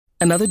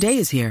Another day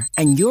is here,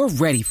 and you're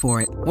ready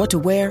for it. What to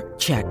wear?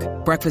 Check.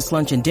 Breakfast,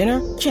 lunch, and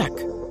dinner? Check.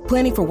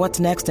 Planning for what's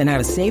next and how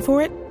to save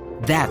for it?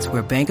 That's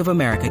where Bank of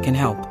America can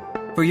help.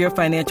 For your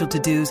financial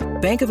to-dos,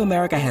 Bank of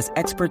America has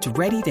experts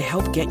ready to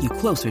help get you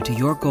closer to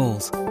your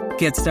goals.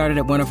 Get started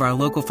at one of our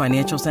local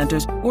financial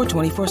centers or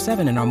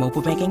 24/7 in our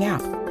mobile banking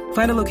app.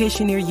 Find a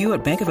location near you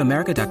at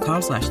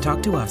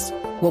bankofamerica.com/talktous.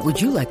 What would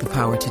you like the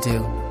power to do?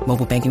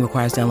 Mobile banking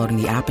requires downloading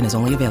the app and is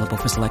only available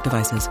for select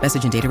devices.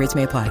 Message and data rates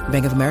may apply.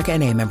 Bank of America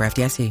N.A., member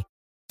FDIC.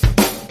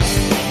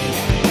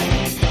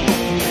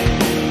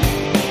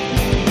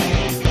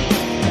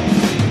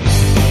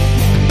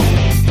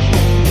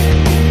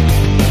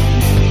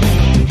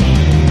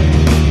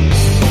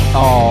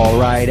 All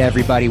right,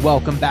 everybody,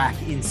 welcome back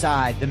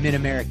inside the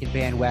Mid-American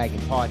Bandwagon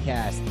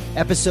Podcast,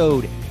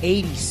 episode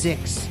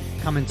 86,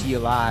 coming to you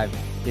live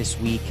this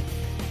week.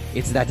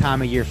 It's that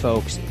time of year,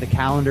 folks. The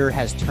calendar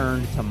has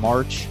turned to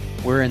March.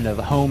 We're in the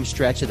home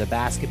stretch of the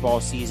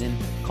basketball season.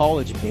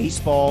 College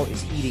baseball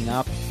is heating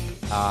up.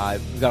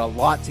 We've got a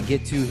lot to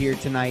get to here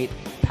tonight.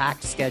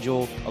 Packed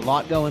schedule, a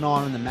lot going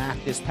on in the MAC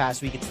this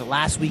past week. It's the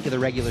last week of the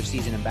regular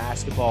season in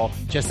basketball,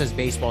 just as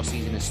baseball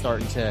season is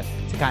starting to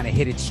kind of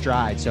hit its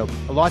stride. So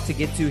a lot to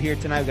get to here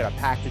tonight. We've got a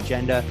packed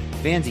agenda.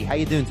 Vanzi, how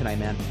you doing tonight,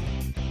 man?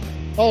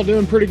 Oh,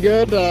 doing pretty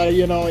good.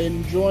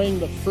 Enjoying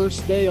the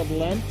first day of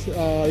Lent,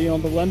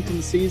 the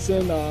Lenten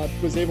season.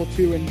 Was able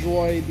to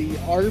enjoy the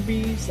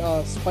Arby's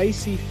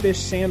spicy fish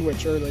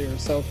sandwich earlier.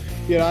 So,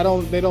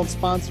 they don't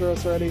sponsor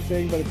us or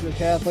anything, but if you're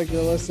Catholic,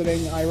 you're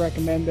listening, I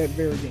recommend it.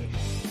 Very good.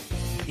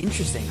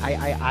 Interesting.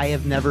 I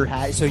have never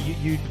had. So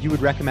you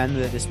would recommend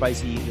the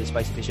spicy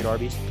fish at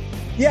Arby's?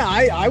 Yeah,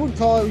 I would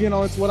call it.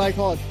 It's what I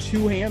call a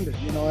two-hander.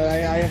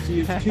 I have to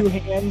use two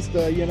hands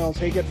to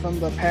take it from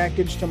the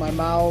package to my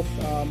mouth.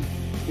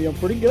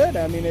 Pretty good.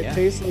 I mean, it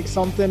tastes like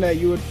something that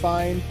you would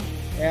find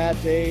at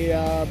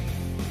a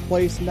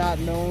place not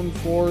known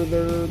for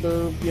their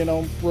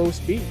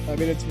roast beef. I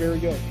mean, it's very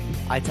good.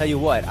 I tell you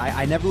what,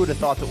 I never would have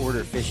thought to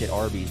order fish at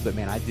Arby's, but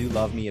man, I do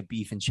love me a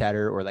beef and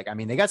cheddar, or they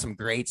got some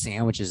great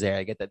sandwiches there.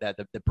 I get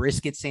the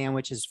brisket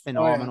sandwich is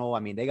phenomenal. Oh, yeah. I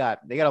mean, they got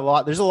a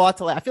lot. There's a lot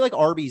to. I feel like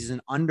Arby's is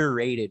an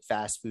underrated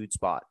fast food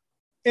spot.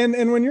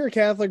 And when you're a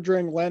Catholic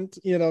during Lent,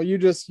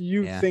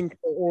 you think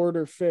to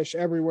order fish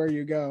everywhere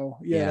you go.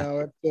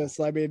 It's just,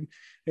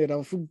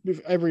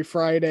 every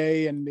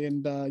Friday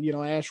and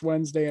Ash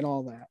Wednesday and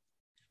all that.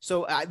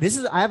 So I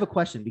have a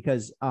question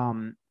because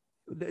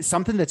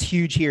something that's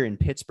huge here in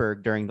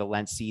Pittsburgh during the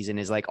Lent season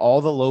is like all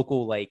the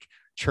local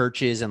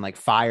churches and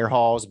fire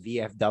halls,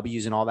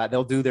 VFWs and all that.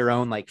 They'll do their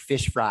own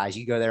fish fries.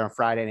 You go there on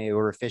Friday and they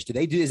order fish. Do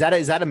they do? Is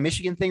that a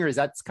Michigan thing, or is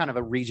that kind of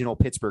a regional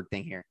Pittsburgh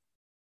thing here?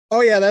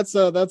 Oh yeah, that's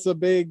a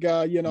big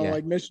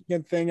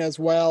Michigan thing as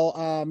well.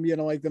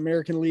 The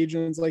American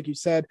Legions, like you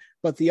said.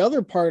 But the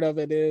other part of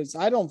it is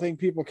I don't think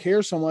people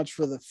care so much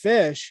for the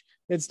fish.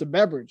 It's the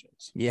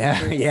beverages.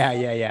 Yeah.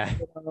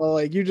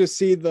 You just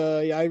see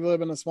I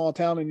live in a small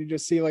town and you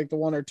just see the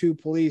one or two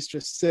police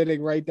just sitting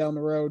right down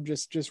the road,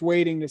 just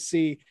waiting to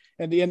see.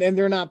 And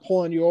they're not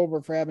pulling you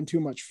over for having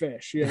too much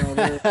fish.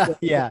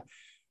 Yeah.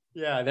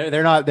 Yeah.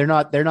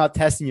 They're not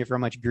testing you for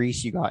how much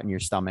grease you got in your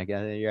stomach.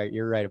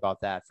 You're right about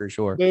that for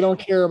sure. They don't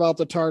care about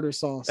the tartar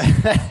sauce.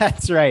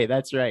 That's right.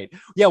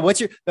 Yeah.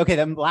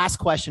 The last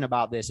question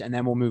about this, and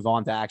then we'll move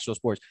on to actual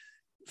sports.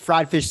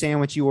 Fried fish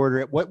sandwich, you order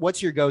it.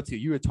 What's your go-to?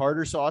 You a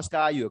tartar sauce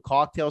guy? You a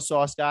cocktail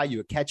sauce guy? You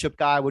a ketchup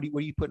guy? What are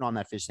you putting on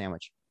that fish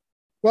sandwich?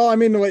 Well, I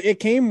mean,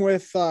 it came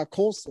with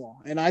coleslaw,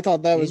 and I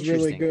thought that was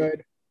really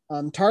good.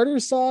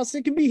 Tartar sauce,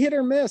 it can be hit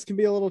or miss. Can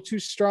be a little too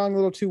strong, a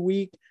little too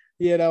weak.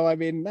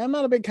 I'm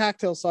not a big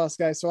cocktail sauce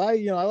guy, so I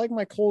like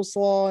my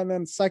coleslaw, and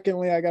then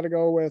secondly, I got to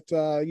go with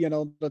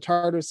the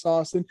tartar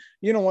sauce. And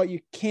you know what, you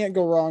can't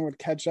go wrong with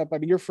ketchup. I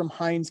mean, you're from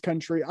Heinz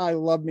country. I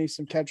love me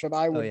some ketchup.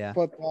 I would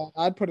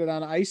I'd put it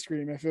on ice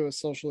cream if it was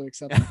socially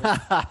acceptable.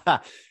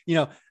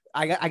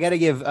 I got to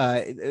give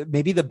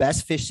maybe the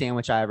best fish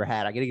sandwich I ever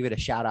had. I got to give it a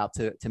shout out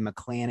to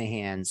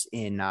McClanahan's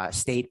in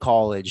State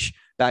College.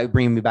 That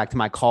bringing me back to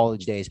my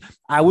college days.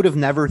 I would have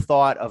never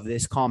thought of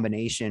this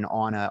combination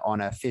on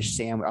a fish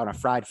sandwich, on a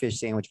fried fish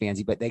sandwich,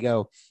 Vanzi. But they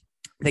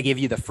give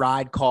you the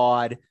fried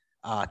cod,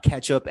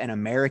 ketchup, and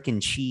American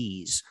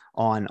cheese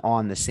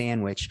on the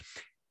sandwich.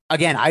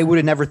 Again, I would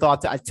have never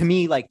thought to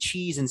me,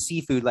 cheese and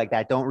seafood like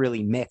that don't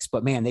really mix,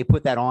 but man, they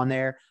put that on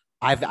there.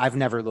 I've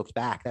never looked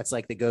back. That's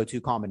the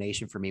go-to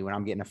combination for me when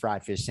I'm getting a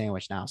fried fish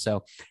sandwich now.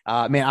 So,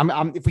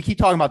 I'm if we keep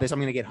talking about this, I'm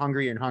going to get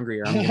hungrier and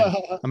hungrier. I'm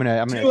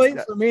going to too late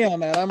for me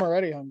on that. I'm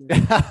already hungry.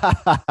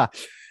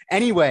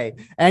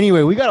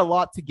 Anyway, we got a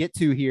lot to get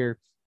to here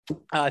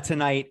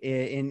tonight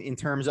in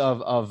terms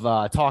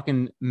of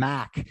talking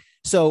MAC.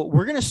 So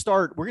we're going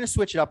to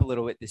switch it up a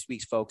little bit this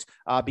week, folks,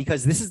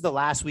 because this is the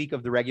last week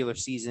of the regular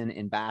season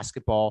in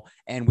basketball.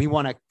 And we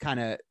want to kind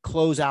of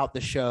close out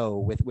the show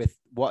with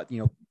what,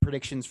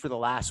 predictions for the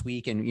last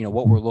week and,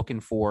 what we're looking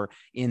for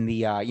in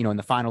the, in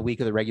the final week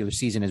of the regular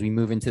season as we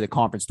move into the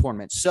conference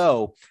tournament.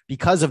 So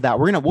because of that,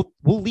 we'll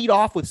lead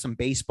off with some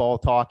baseball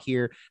talk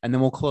here, and then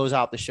we'll close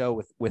out the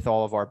show with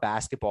all of our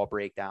basketball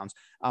breakdowns.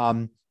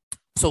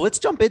 So let's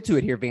jump into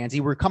it here, Vanzi.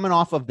 We're coming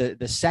off of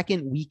the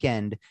second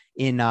weekend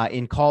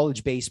in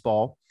college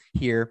baseball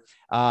here.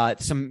 We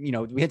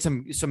had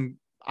some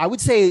I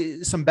would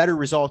say some better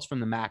results from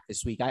the MAC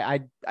this week. I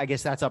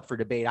guess that's up for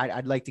debate.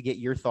 I'd like to get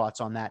your thoughts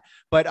on that.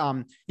 But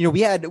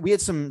we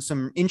had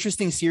some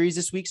interesting series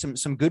this week.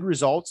 Some good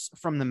results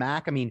from the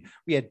MAC. I mean,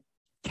 we had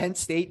Kent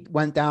State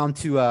went down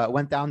to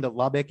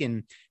Lubbock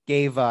and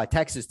gave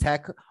Texas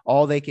Tech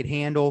all they could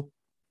handle.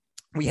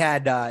 We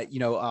had,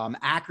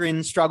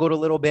 Akron struggled a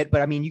little bit,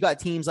 but I mean, you got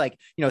teams like,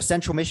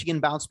 Central Michigan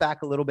bounced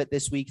back a little bit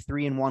this week,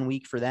 3-1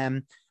 week for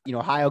them.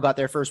 Ohio got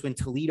their first win.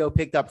 Toledo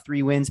picked up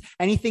 3 wins.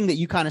 Anything that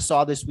you kind of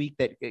saw this week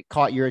that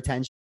caught your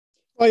attention?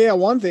 Well, yeah.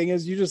 One thing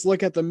is you just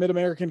look at the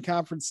Mid-American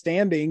Conference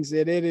standings.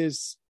 It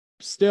is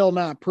still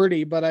not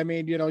pretty, but I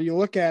mean, you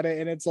look at it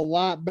and it's a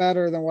lot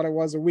better than what it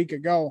was a week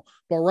ago.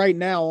 But right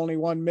now, only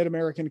one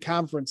Mid-American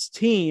Conference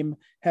team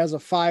has a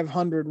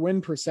 500 win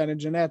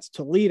percentage, and that's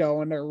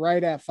Toledo, and they're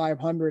right at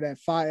 500 at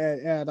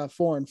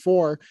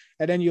 4-4.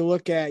 And then you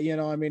look at,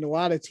 a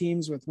lot of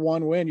teams with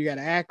 1 win. You got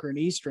Akron,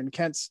 Eastern,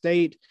 Kent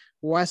State,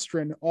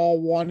 Western,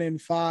 all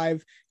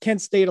 1-5. Kent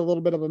State, a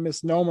little bit of a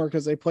misnomer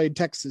because they played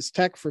Texas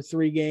Tech for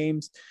 3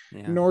 games.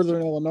 Yeah.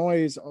 Northern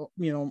Illinois is,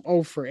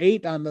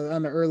 0-8 on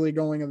the early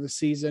going of the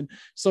season.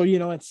 So,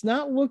 it's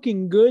not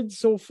looking good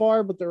so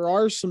far, but there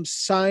are some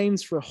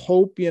signs for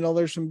hope.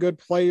 There's some good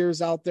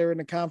players out there in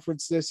the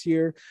conference this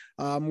year.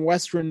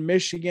 Western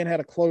Michigan had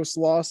a close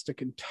loss to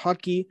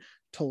Kentucky.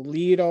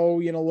 Toledo,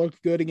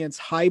 looked good against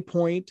High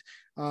Point.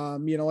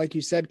 Like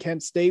you said,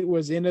 Kent State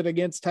was in it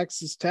against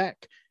Texas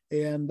Tech.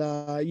 And,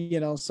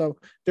 so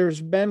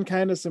there's been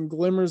kind of some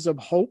glimmers of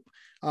hope.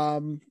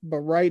 But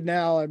right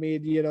now, I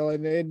mean,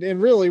 and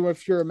really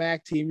if you're a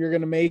MAC team, you're going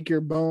to make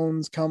your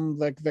bones come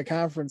the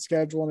conference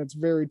schedule. And it's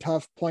very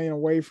tough playing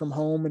away from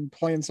home and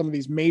playing some of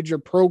these major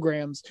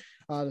programs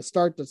to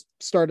start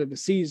of the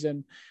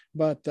season.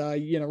 But,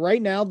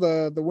 right now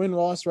the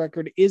win-loss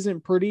record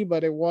isn't pretty,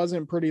 but it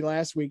wasn't pretty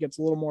last week. It's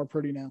a little more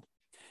pretty now.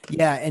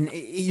 Yeah. And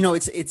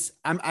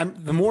I'm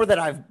the more that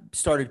I've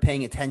started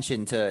paying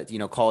attention to,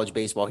 college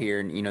baseball here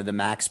and, the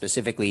MAC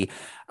specifically,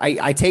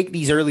 I take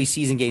these early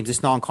season games,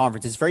 this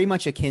non-conference, it's very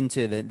much akin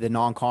to the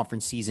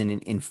non-conference season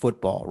in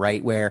football,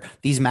 right? Where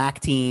these MAC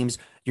teams,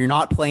 you're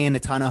not playing a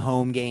ton of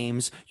home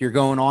games. You're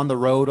going on the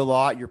road a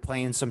lot. You're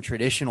playing some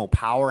traditional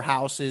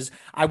powerhouses.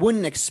 I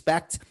wouldn't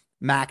expect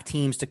MAC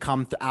teams to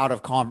come out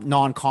of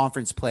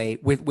non-conference play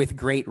with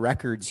great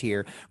records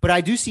here. But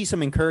I do see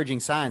some encouraging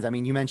signs. I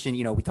mean, you mentioned,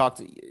 we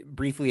talked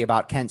briefly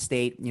about Kent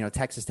State,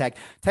 Texas Tech,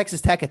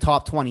 a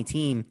top 20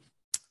 team.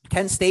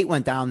 Kent State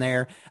went down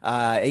there.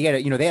 They had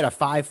a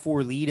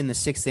 5-4 lead in the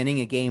 6th inning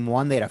of game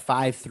 1. They had a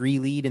 5-3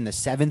 lead in the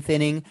 7th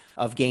inning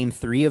of game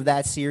 3 of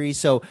that series.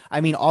 So,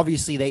 I mean,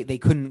 obviously they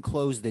couldn't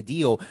close the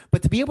deal,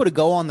 but to be able to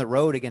go on the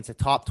road against a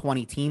top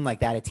 20 team like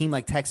that, a team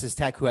like Texas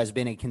Tech, who has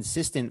been a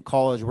consistent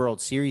College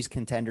World Series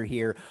contender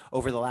here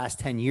over the last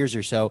 10 years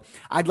or so,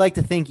 I'd like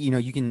to think,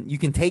 you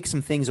can take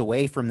some things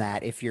away from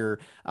that if you're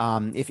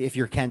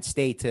Kent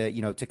State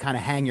to kind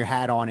of hang your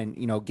hat on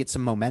and, get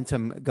some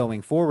momentum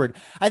going forward.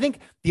 I think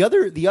the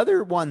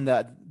other one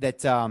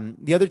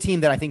the other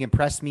team that I think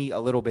impressed me a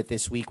little bit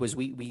this week was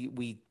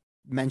we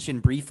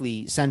mentioned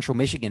briefly Central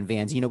Michigan,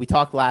 Vans. We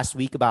talked last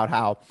week about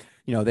how,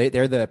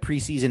 they're the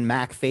preseason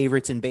MAC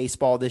favorites in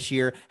baseball this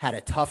year, had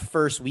a tough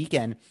first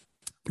weekend.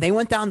 They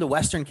went down to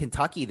Western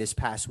Kentucky this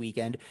past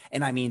weekend.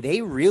 And I mean,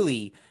 they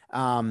really,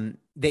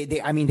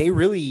 they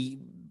really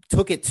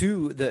took it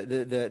to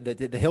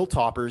the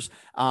Hilltoppers.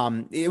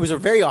 It was a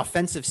very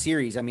offensive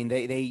series. I mean,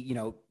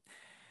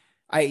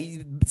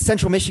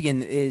 Central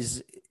Michigan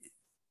is,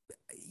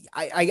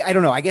 I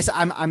don't know. I guess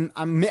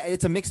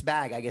it's a mixed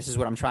bag, I guess is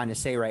what I'm trying to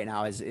say right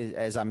now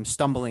as I'm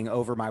stumbling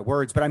over my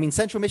words. But I mean,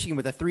 Central Michigan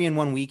with a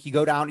 3-1 week, you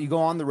go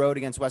on the road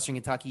against Western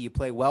Kentucky, you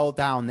play well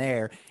down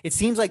there. It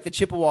seems like the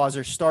Chippewas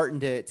are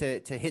starting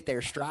to hit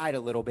their stride a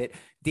little bit.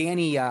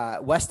 Danny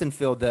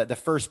Westenfeld, the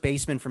first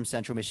baseman from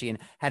Central Michigan,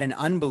 had an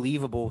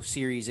unbelievable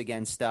series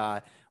against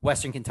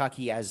Western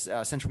Kentucky as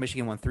Central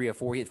Michigan won 3 of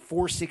 4. He had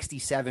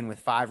 467 with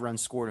 5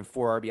 runs scored and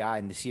 4 RBI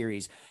in the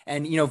series.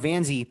 And,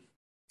 Vanzi,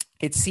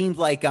 it seemed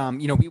like,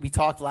 we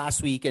talked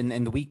last week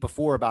and the week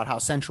before about how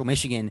Central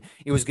Michigan,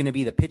 it was going to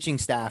be the pitching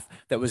staff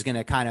that was going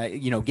to kind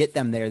of, get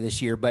them there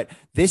this year. But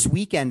this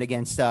weekend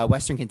against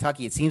Western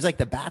Kentucky, it seems like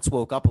the bats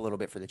woke up a little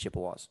bit for the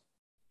Chippewas.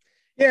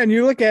 Yeah, and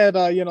you look at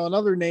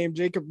another name,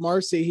 Jacob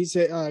Marcy. He's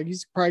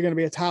probably going to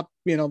be a top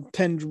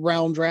 10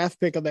 round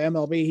draft pick of the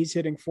MLB. He's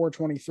hitting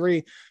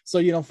 423.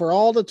 So for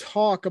all the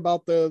talk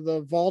about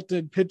the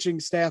vaulted pitching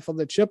staff of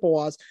the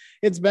Chippewas,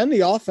 it's been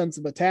the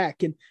offensive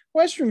attack. And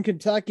Western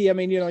Kentucky, I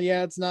mean,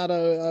 it's not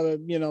a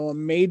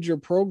major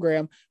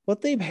program,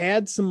 but they've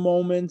had some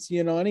moments.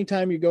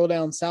 Anytime you go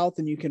down south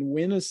and you can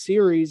win a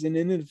series and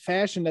in the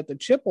fashion that the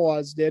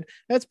Chippewas did,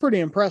 that's pretty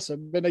impressive.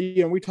 But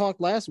we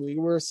talked last week,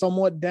 we were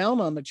somewhat down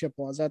on the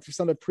Chippewas after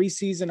some of the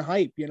preseason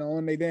hype,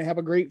 and they didn't have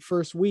a great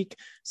first week.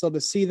 So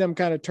to see them them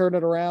kind of turn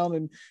it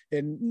around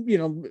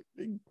and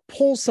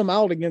pull some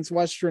out against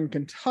Western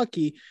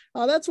Kentucky.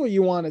 That's what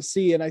you want to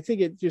see. And I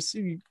think it just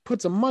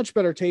puts a much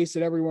better taste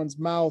in everyone's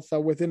mouth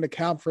within the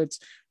conference.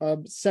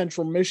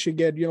 Central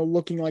Michigan,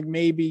 looking like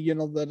maybe,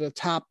 the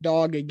top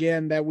dog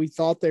again that we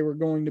thought they were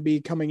going to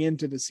be coming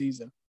into the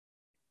season.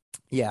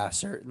 Yeah,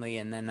 certainly.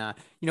 And then,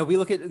 we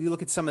look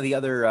at some of the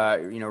other,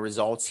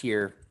 results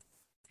here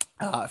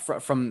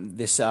from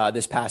this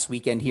past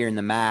weekend here in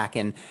the MAC.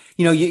 And,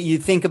 you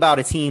think about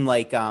a team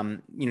like,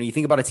 Miami,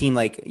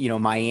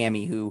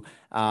 who,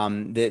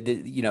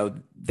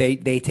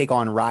 they take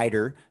on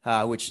Rider,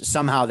 which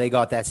somehow they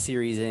got that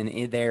series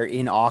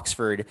in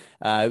Oxford,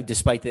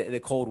 despite the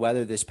cold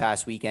weather this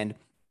past weekend.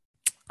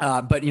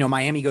 But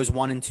Miami goes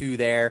 1-2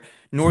 there.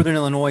 Northern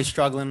Illinois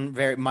struggling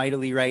very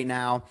mightily right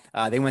now.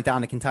 They went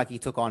down to Kentucky,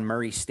 took on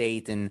Murray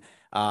State, and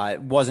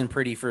it wasn't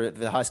pretty for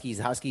the Huskies.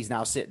 The Huskies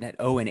now sitting at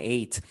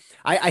 0-8.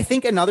 I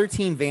think another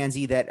team,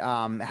 Vanzi, that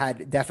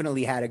had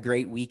definitely had a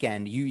great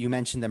weekend. You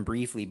mentioned them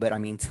briefly, but I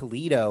mean,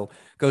 Toledo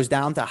goes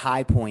down to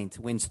High Point,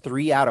 wins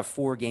 3 out of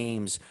 4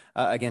 games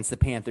against the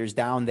Panthers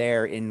down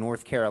there in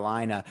North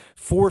Carolina.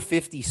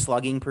 450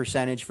 slugging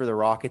percentage for the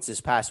Rockets this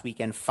past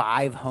weekend,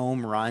 5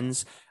 home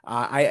runs.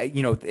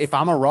 If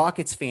I'm a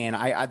Rockets fan,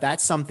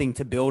 that's something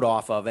to build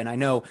off of. And I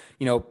know,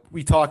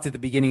 we talked at the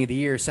beginning of the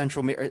year,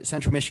 Central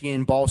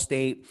Michigan, Ball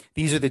State,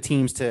 these are the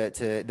teams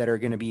that are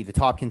going to be the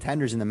top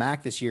contenders in the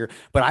MAC this year.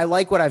 But I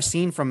like what I've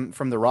seen from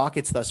the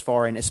Rockets thus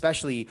far, and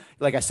especially,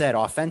 like I said,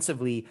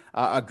 offensively,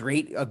 a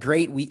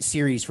great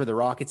series for the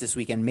Rockets this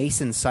weekend.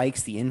 Mason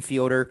Sykes, the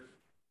infielder,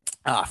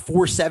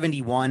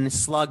 471,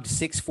 slugged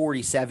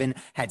 647,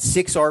 had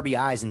 6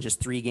 RBIs in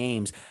just 3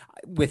 games.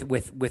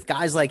 With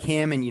guys like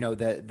him and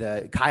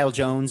the Kyle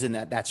Jones and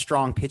that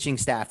strong pitching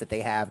staff that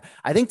they have,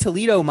 I think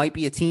Toledo might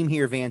be a team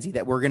here, Vanzi,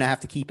 that we're going to have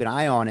to keep an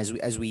eye on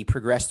as we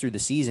progress through the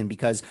season,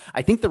 because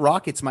I think the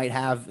Rockets might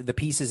have the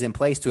pieces in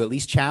place to at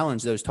least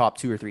challenge those top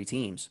 2 or 3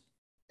 teams.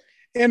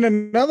 And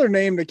another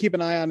name to keep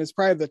an eye on is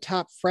probably the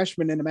top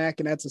freshman in the MAC,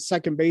 and that's a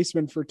second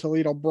baseman for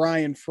Toledo,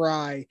 Brian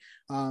Fry.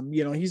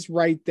 He's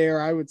right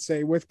there, I would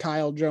say, with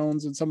Kyle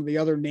Jones and some of the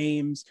other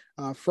names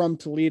from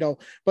Toledo.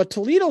 But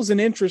Toledo's an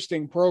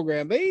interesting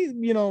program. They,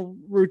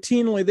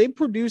 routinely, they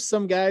produce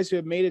some guys who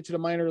have made it to the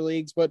minor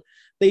leagues, but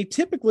they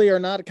typically are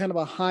not kind of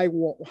a high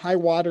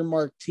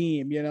watermark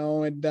team,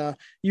 and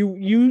you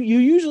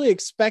usually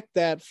expect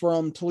that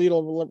from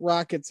Toledo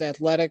Rockets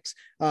athletics.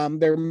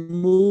 They're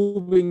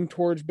moving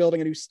towards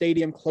building a new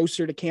stadium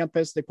closer to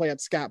campus. They play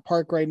at Scott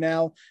Park right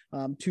now.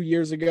 2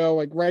 years ago,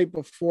 like right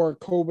before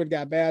COVID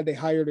got bad,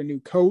 they hired a new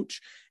coach.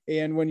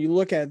 And when you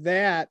look at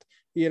that,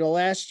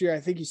 last year, I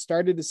think you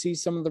started to see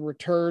some of the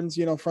returns,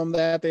 from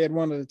that. They had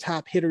one of the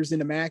top hitters in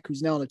the MAC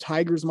who's now in the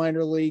Tigers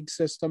minor league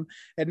system.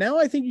 And now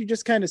I think you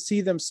just kind of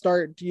see them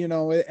start,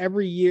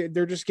 every year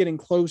they're just getting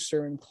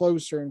closer and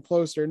closer and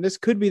closer. And this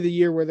could be the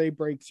year where they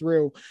break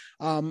through.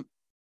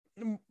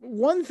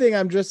 One thing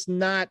I'm just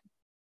not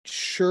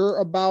sure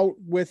about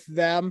with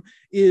them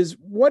is,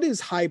 what is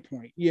High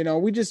Point? We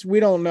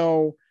don't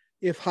know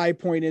if High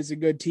Point is a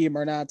good team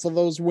or not. So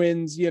those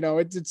wins,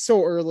 it's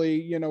so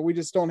early, we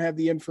just don't have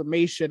the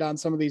information on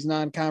some of these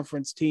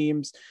non-conference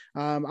teams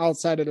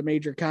outside of the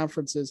major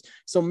conferences.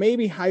 So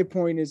maybe High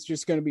Point is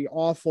just going to be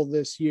awful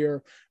this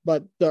year,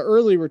 but the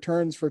early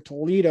returns for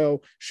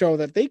Toledo show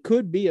that they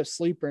could be a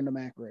sleeper in the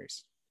MAC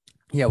race.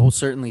 Yeah, we'll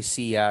certainly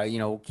see.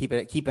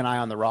 Keep an eye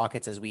on the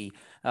Rockets as we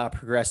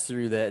progress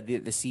through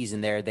the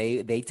season. There,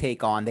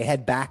 they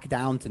head back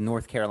down to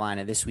North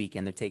Carolina this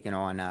weekend. They're taking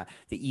on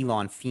the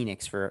Elon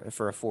Phoenix for a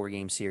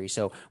 4-game series.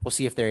 So we'll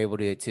see if they're able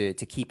to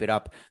keep it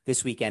up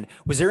this weekend.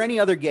 Was there any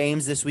other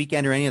games this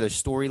weekend or any other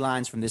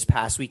storylines from this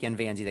past weekend,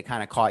 Vanzi, that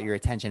kind of caught your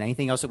attention?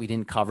 Anything else that we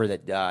didn't cover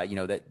that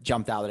that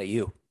jumped out at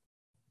you?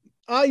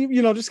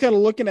 Just kind of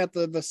looking at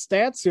the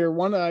stats here,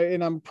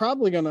 and I'm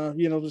probably going to,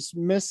 just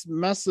mess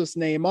this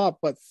name up,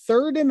 but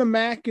third in the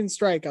MAC in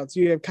strikeouts.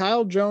 You have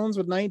Kyle Jones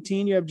with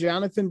 19. You have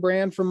Jonathan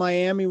Brand from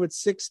Miami with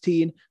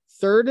 16.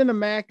 Third in the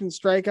MAC in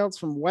strikeouts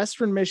from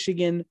Western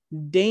Michigan,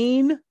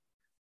 Dane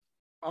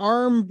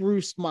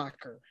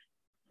Armbruster.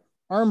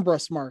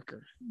 It's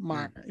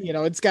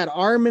got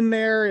arm in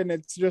there, and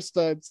it's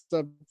a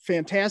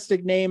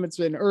fantastic name. It's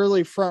an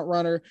early front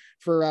runner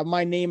for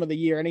my name of the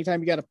year. Anytime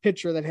you got a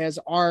pitcher that has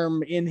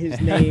arm in his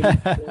name,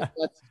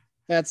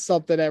 that's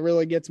something that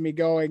really gets me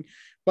going.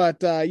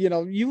 But,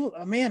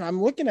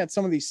 I'm looking at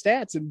some of these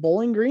stats in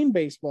Bowling Green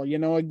baseball.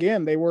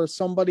 Again, they were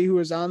somebody who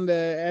was on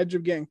the edge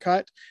of getting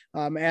cut.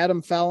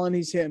 Adam Fallon,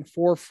 he's hitting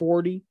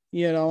 440.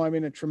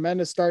 A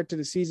tremendous start to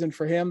the season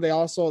for him. They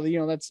also,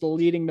 that's the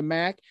leading the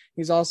MAC.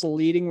 He's also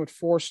leading with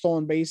 4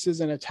 stolen bases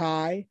and a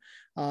tie.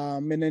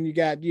 And then you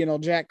got,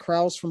 Jack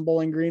Krause from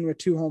Bowling Green with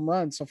 2 home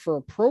runs. So for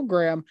a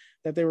program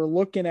that they were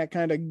looking at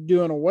kind of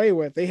doing away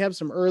with, they have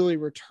some early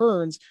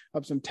returns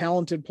of some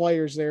talented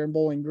players there in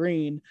Bowling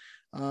Green.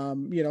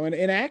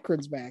 And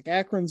Akron's back.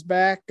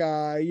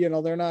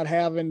 They're not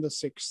having the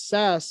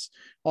success,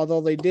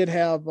 although they did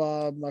have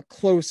a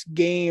close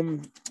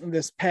game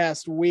this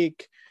past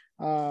week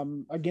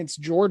against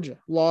Georgia.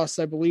 Lost,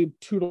 I believe,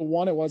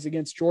 2-1 it was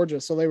against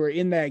Georgia. So they were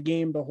in that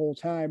game the whole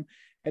time.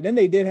 And then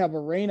they did have a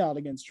rain out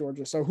against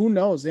Georgia. So who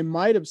knows? They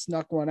might have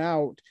snuck one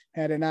out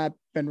had it not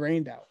been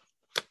rained out.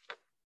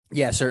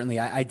 Yeah, certainly.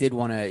 I did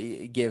want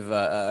to give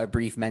a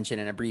brief mention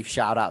and a brief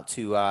shout out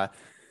to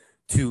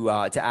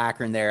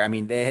Akron there. I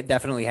mean, they had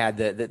definitely had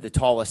the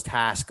tallest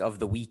task of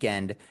the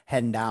weekend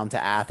heading down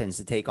to Athens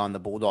to take on the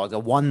Bulldogs. A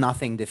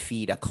 1-0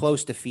 defeat, a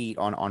close defeat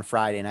on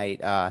Friday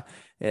night.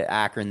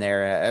 Akron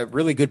there, a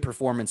really good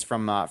performance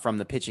from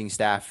the pitching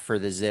staff for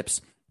the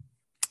Zips.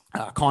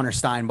 Connor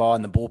Steinball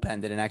and the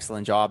bullpen did an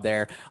excellent job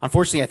there.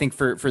 Unfortunately, I think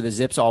for the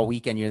Zips all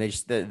weekend, they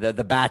just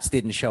the bats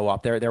didn't show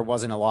up. There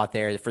wasn't a lot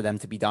there for them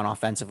to be done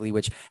offensively.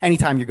 Which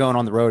anytime you're going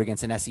on the road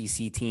against an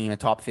SEC team, a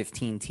top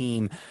 15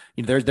 team,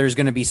 there's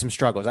going to be some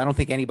struggles. I don't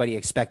think anybody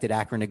expected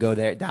Akron to go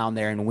down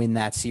there and win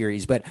that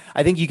series, but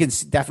I think you can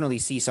definitely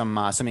see some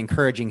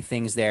encouraging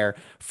things there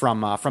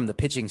from the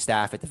pitching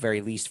staff at the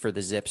very least for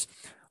the Zips.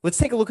 Let's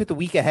take a look at the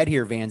week ahead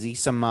here, Vanzi.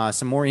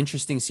 Some more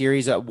interesting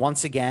series.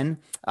 Once again,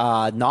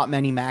 not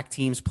many MAC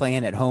teams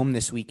playing at home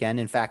this weekend.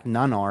 In fact,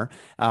 none are.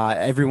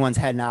 Everyone's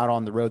heading out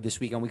on the road this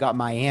weekend. We got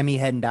Miami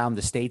heading down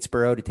to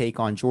Statesboro to take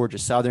on Georgia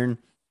Southern.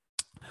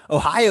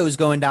 Ohio's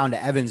going down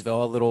to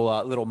Evansville,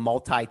 a little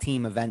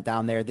multi-team event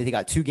down there. They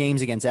got 2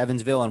 games against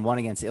Evansville and 1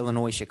 against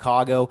Illinois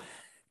Chicago.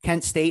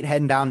 Kent State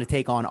heading down to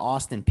take on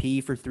Austin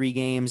Peay for 3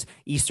 games.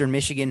 Eastern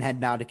Michigan heading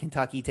down to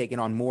Kentucky, taking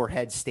on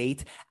Morehead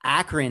State.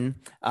 Akron,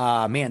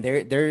 man,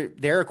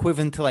 they're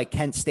equivalent to like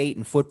Kent State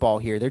in football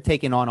here. They're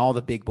taking on all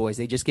the big boys.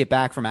 They just get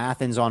back from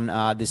Athens on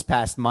this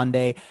past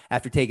Monday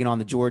after taking on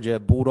the Georgia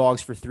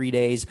Bulldogs for 3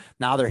 days.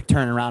 Now they're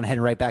turning around and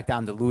heading right back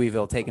down to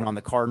Louisville, taking on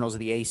the Cardinals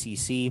of the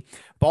ACC.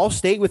 Ball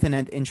State with an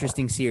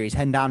interesting series,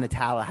 heading down to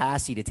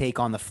Tallahassee to take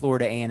on the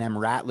Florida A&M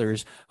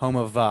Rattlers, home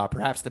of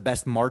perhaps the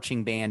best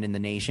marching band in the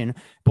nation.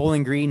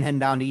 Bowling Green heading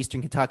down to Eastern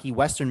Kentucky.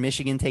 Western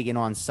Michigan taking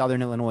on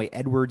Southern Illinois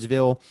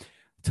Edwardsville.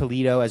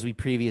 Toledo, as we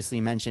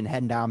previously mentioned,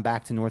 heading down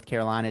back to North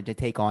Carolina to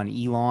take on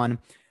Elon.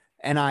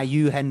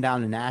 NIU heading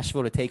down to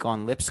Nashville to take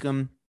on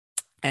Lipscomb.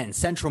 And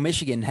Central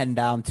Michigan heading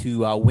down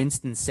to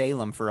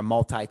Winston-Salem for a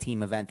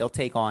multi-team event. They'll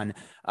take on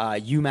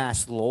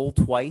UMass Lowell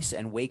twice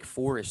and Wake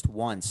Forest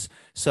once.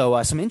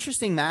 So some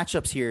interesting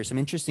matchups here, some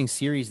interesting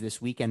series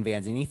this weekend,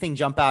 Vans. Anything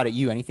jump out at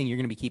you? Anything you're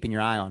going to be keeping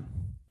your eye on?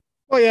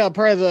 Well, yeah,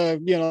 probably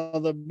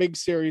the big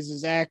series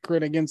is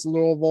Akron against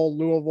Louisville.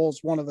 Louisville is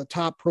one of the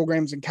top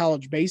programs in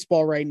college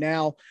baseball right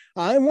now.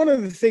 And one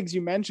of the things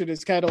you mentioned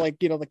is kind of like,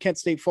 the Kent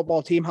State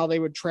football team, how they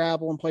would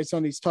travel and play some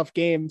of these tough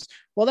games.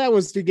 Well, that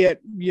was to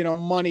get,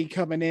 money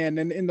coming in,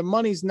 and the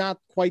money's not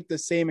quite the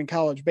same in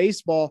college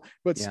baseball,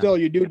 but still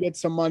you do get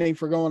some money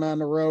for going on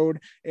the road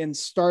and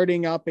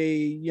starting up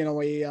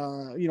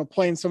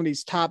playing some of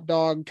these top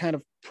dog kind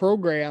of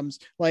programs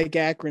like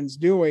Akron's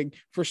doing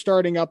for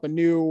starting up a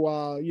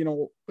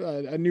new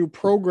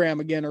program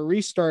again, or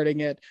restarting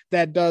it.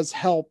 That does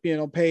help,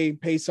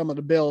 pay some of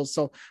the bills.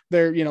 So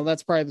there,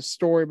 that's probably the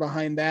story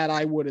behind that,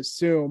 I would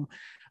assume.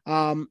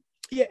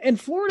 Yeah,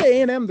 and Florida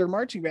A&M, their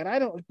marching band.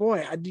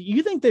 Do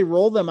you think they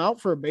roll them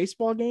out for a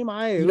baseball game?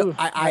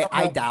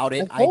 I doubt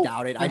it.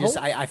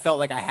 I felt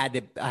like I had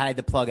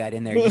to plug that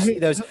in there. You see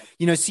those,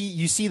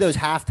 you see those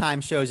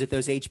halftime shows at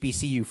those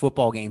HBCU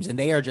football games, and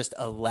they are just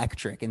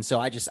electric. And so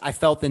I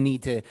felt the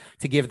need to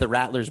give the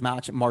Rattlers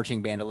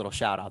marching band a little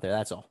shout out there.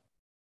 That's all.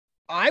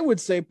 I would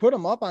say put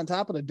them up on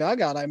top of the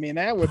dugout. I mean,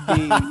 that would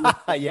be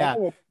yeah.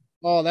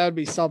 That would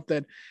be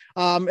something.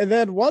 And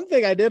then one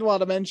thing I did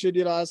want to mention,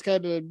 I was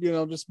kind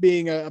of, just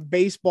being a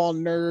baseball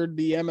nerd,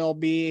 the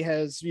MLB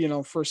has,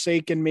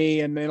 forsaken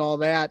me and all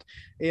that.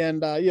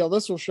 And,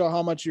 this will show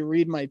how much you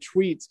read my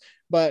tweets.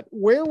 But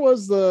where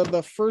was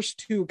the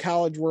first 2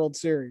 College World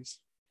Series?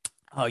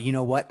 Oh, you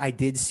know what? I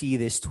did see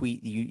this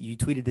tweet. You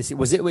tweeted this.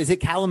 Was it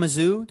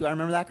Kalamazoo? Do I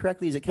remember that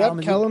correctly? Is it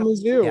Kalamazoo? Yep,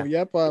 Kalamazoo. Yeah.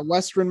 Yep.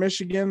 Western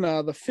Michigan.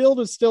 The field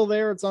is still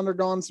there. It's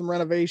undergone some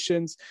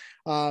renovations.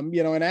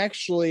 And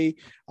actually,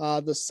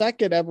 the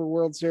second ever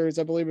World Series,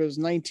 I believe it was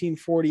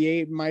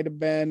 1948, might have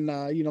been,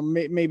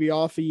 maybe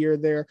off a year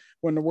there.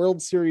 When the World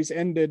Series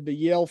ended, the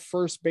Yale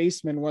first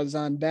baseman was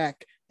on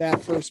deck.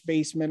 That first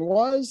baseman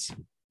was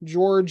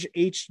George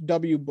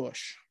H.W.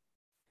 Bush.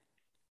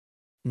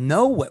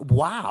 No way.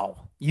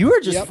 Wow. You are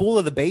just full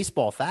of the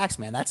baseball facts,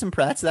 man. That's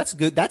impressive. That's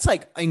good. That's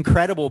like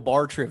incredible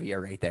bar trivia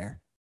right there.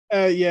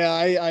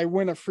 I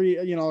win a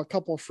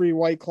couple of free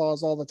White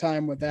Claws all the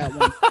time with that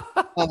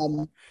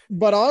one.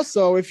 But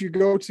also, if you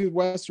go to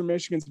Western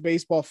Michigan's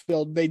baseball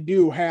field, they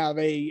do have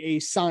a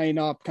sign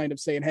up kind of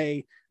saying,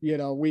 hey,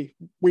 we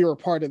were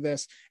part of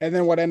this. And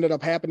then what ended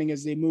up happening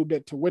is they moved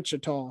it to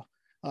Wichita,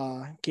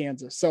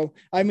 Kansas. So,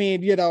 I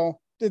mean,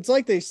 it's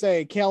like they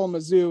say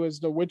Kalamazoo is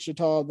the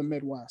Wichita of the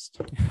Midwest.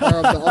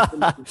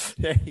 Of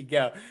There you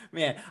go,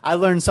 man. I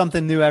learn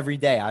something new every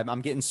day.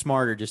 I'm getting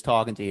smarter just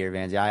talking to you here,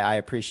 Vanzi. I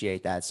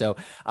appreciate that. So,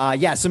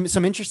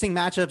 some interesting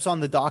matchups on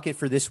the docket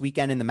for this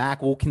weekend in the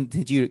MAC. We'll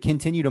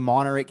continue to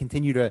monitor it,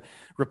 continue to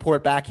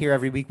report back here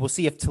every week. We'll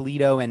see if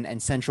Toledo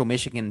and Central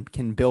Michigan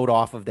can build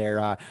off of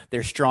their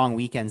strong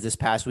weekends this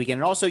past weekend.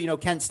 And also,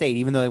 Kent State,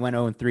 even though they went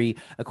 0-3,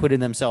 acquitted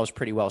themselves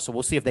pretty well. So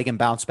we'll see if they can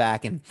bounce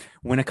back and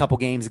win a couple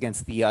games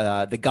against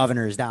the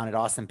Governors down at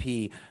Austin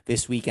Peay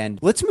this weekend.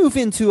 Let's move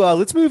into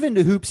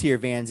hoops here,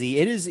 Vanzi.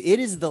 It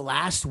is the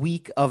last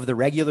week of the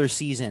regular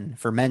season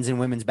for men's and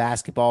women's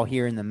basketball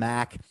here in the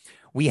MAC.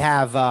 We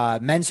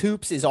have men's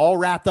hoops is all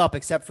wrapped up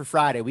except for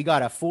Friday. We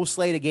got a full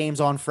slate of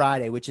games on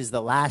Friday, which is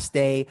the last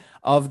day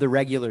of the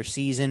regular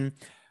season.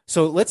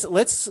 So let's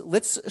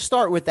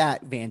start with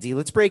that, Vanzi.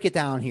 Let's break it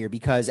down here,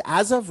 because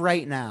as of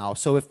right now,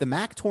 so if the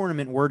MAC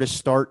tournament were to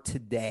start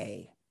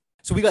today,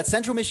 so we got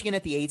Central Michigan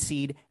at the 8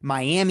 seed,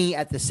 Miami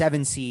at the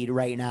 7 seed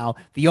right now.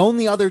 The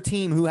only other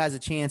team who has a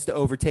chance to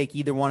overtake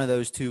either one of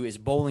those two is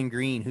Bowling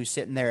Green, who's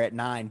sitting there at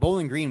 9.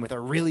 Bowling Green with a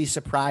really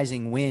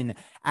surprising win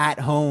at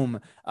home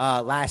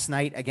last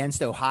night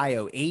against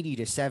Ohio,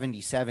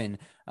 80-77.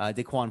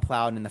 Daquan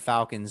Plowden and the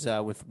Falcons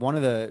with one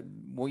of the,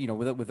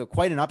 with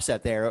quite an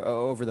upset there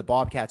over the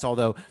Bobcats,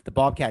 although the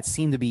Bobcats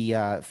seem to be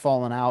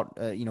falling out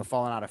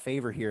of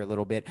favor here a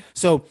little bit.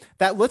 So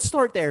let's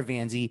start there,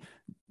 Vanzi.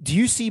 Do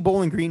you see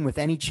Bowling Green with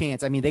any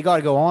chance? I mean, they got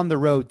to go on the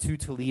road to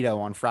Toledo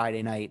on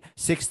Friday night,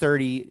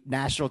 6:30,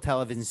 national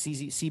television,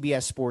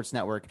 CBS Sports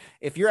Network.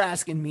 If you're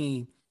asking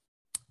me,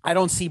 I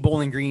don't see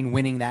Bowling Green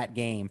winning that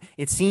game.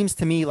 It seems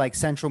to me like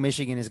Central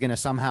Michigan is going to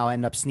somehow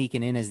end up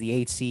sneaking in as the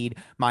 8 seed.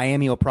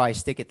 Miami will probably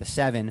stick at the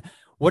 7.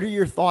 What are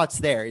your thoughts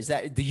there?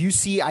 Do you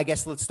see, I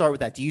guess let's start with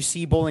that. Do you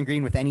see Bowling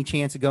Green with any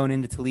chance of going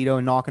into Toledo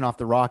and knocking off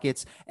the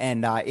Rockets?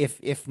 And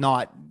if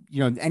not,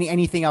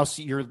 anything else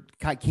you're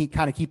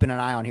kind of keeping an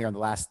eye on here on the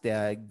last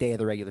day of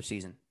the regular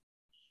season?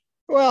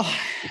 Well,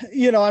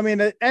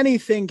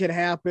 anything can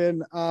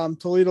happen.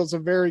 Toledo's a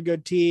very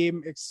good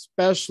team,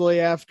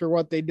 especially after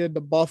what they did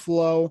to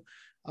Buffalo.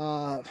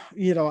 I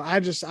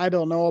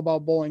don't know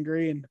about Bowling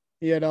Green.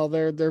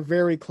 They're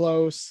very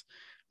close.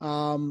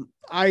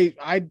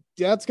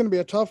 That's going to be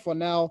a tough one.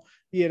 Now,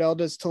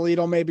 does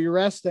Toledo maybe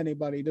rest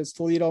anybody? Does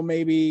Toledo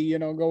maybe,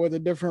 go with a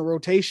different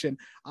rotation?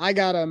 I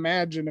got to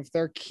imagine if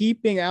they're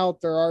keeping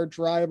out their arch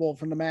rival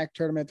from the MAC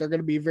tournament, they're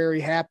going to be very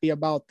happy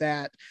about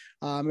that.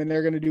 And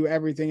they're going to do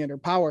everything in their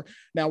power.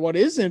 Now, what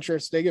is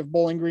interesting, if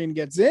Bowling Green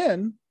gets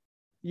in,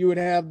 you would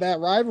have that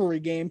rivalry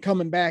game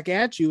coming back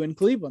at you in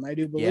Cleveland, I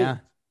do believe. Yeah.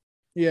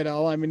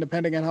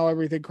 Depending on how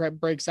everything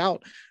breaks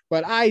out,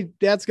 but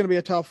that's going to be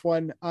a tough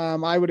one.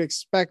 I would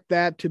expect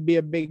that to be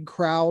a big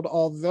crowd,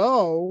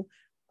 although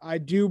I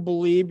do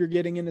believe you're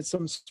getting into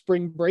some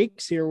spring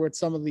breaks here with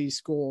some of these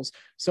schools.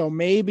 So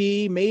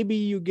maybe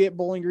you get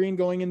Bowling Green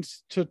going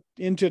into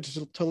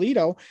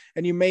Toledo,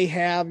 and you may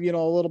have, a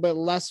little bit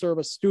lesser of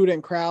a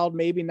student crowd,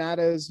 maybe not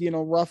as,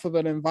 rough of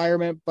an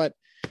environment, but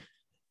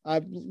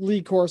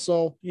Lee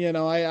Corso,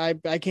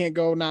 I can't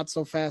go not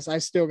so fast. I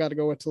still got to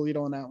go with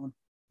Toledo on that one.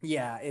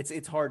 Yeah,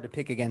 it's hard to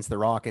pick against the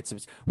Rockets.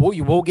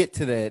 We'll get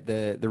to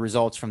the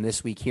results from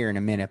this week here in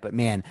a minute, but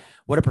man,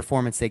 what a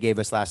performance they gave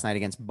us last night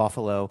against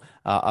Buffalo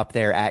up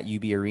there at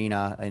UB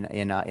Arena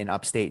in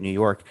upstate New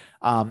York.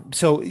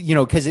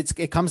 Because it's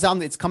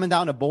coming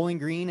down to Bowling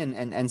Green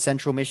and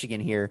Central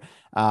Michigan here,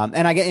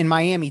 and I get in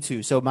Miami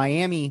too. So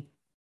Miami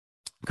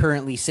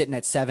currently sitting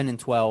at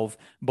 7-12,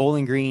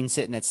 Bowling Green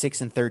sitting at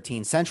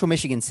 6-13, Central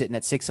Michigan sitting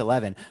at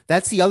 6-11.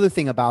 That's the other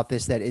thing about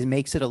this that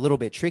makes it a little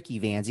bit tricky,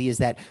 Vanzi, is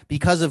that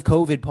because of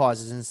COVID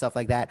pauses and stuff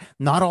like that,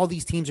 not all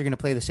these teams are going to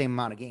play the same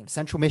amount of games.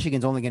 Central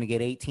Michigan's only going to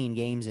get 18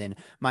 games in.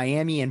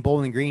 Miami and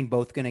Bowling Green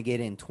both going to get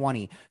in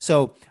 20.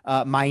 So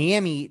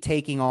Miami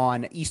taking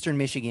on Eastern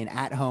Michigan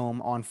at home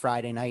on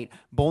Friday night,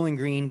 Bowling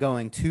Green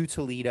going to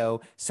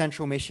Toledo,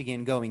 Central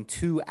Michigan going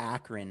to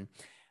Akron.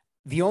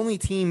 The only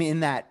team in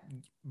that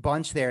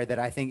bunch there that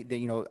I think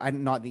that,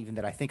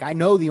 I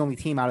know the only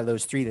team out of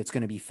those three that's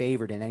going to be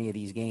favored in any of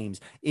these games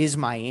is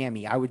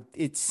Miami.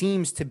 It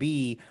seems to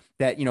be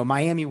that,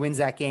 Miami wins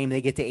that game.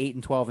 They get to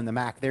 8-12 in the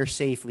MAC. They're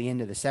safely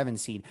into the 7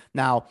 seed.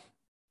 Now,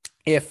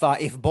 if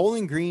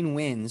Bowling Green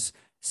wins,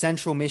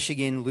 Central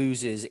Michigan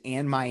loses,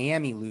 and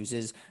Miami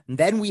loses,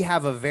 then we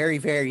have a very,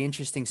 very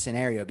interesting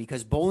scenario,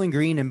 because Bowling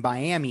Green and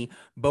Miami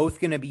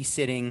both going to be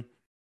sitting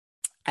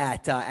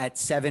at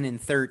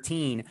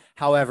 7-13.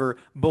 However,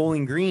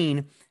 Bowling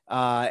Green,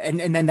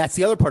 and then that's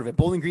the other part of it.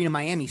 Bowling Green and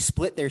Miami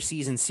split their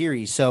season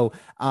series. So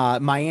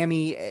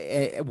Miami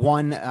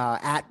won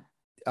at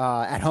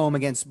home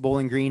against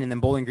Bowling Green, and then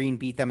Bowling Green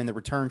beat them in the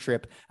return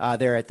trip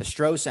there at the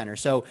Stroh Center.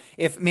 So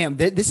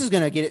this is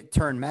going to get it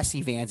turned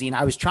messy, Vanzi. And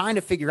I was trying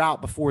to figure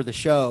out before the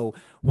show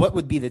what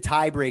would be the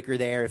tiebreaker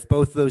there if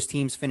both of those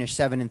teams finish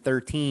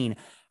 7-13.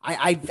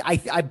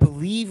 I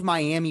believe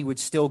Miami would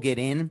still get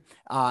in.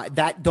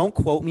 That don't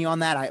quote me on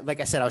that.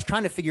 Like I said, I was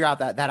trying to figure out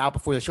that out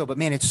before the show, but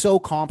man, it's so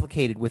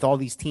complicated with all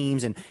these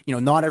teams and,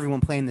 not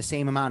everyone playing the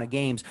same amount of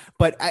games.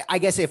 But I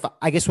guess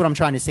what I'm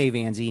trying to say,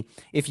 Vanzi,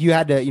 if you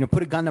had to,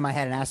 put a gun to my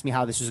head and ask me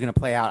how this was going to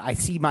play out, I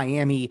see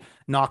Miami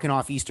knocking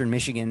off Eastern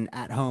Michigan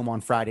at home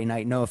on Friday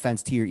night. No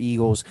offense to your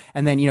Eagles.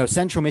 And then,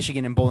 Central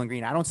Michigan and Bowling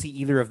Green, I don't see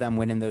either of them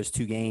winning those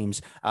two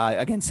games.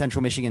 Again,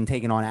 Central Michigan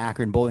taking on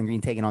Akron, Bowling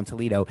Green taking on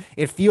Toledo.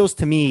 It feels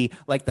to me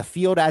like the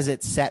field as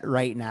it's set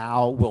right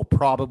now will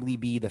probably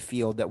be the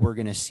field that we're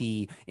going to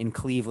see in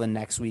Cleveland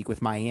next week,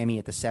 with Miami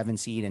at the 7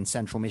 seed and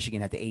Central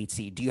Michigan at the 8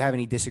 seed. Do you have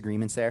any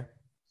disagreements there?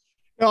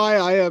 No,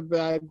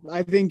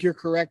 I think you're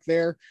correct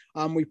there.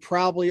 We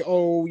probably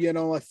owe,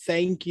 a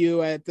thank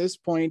you at this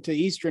point to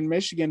Eastern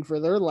Michigan for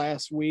their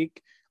last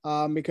week,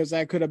 because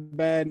that could have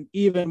been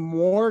even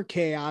more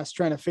chaos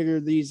trying to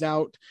figure these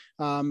out.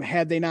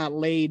 Had they not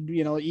laid,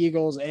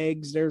 Eagles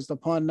eggs, there's the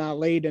pun, not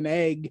laid an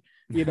egg,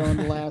 in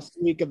the last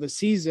week of the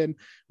season.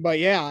 But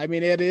yeah, I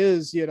mean, it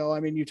is,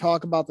 you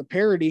talk about the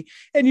parity,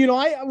 and,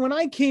 when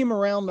I came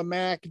around the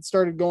MAC and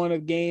started going to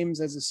games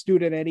as a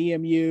student at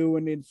EMU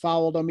and then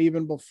followed them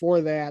even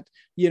before that,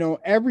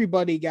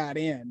 everybody got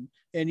in.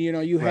 And,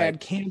 you had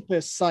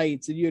campus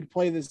sites, and you'd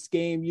play this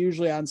game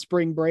usually on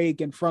spring break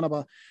in front of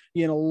a,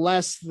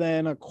 less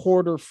than a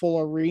quarter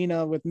full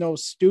arena with no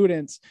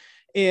students.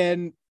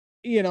 And,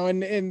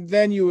 and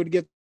then you would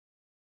get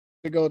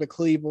to go to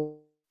Cleveland.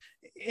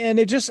 And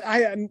it just,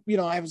 I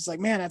was like,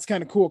 man, that's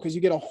kind of cool, because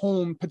you get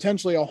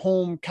potentially a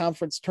home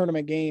conference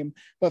tournament game,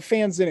 but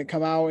fans didn't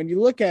come out. And you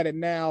look at it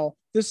now,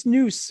 this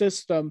new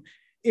system,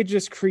 it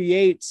just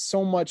creates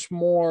so much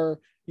more,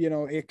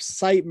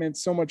 excitement,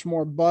 so much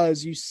more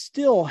buzz. You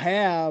still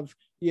have,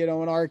 in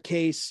our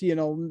case,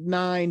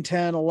 9,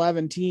 10,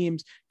 11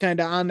 teams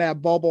kind of on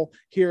that bubble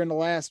here in the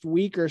last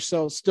week or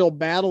so, still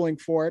battling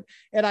for it.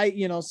 And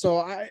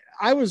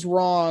I was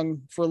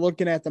wrong for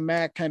looking at the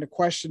MAC kind of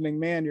questioning,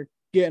 man, you're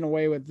getting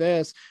away with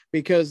this,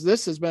 because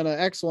this has been an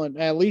excellent,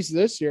 at least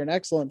this year, an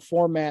excellent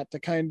format to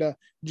kind of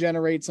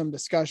generate some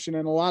discussion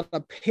and a lot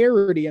of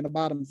parity in the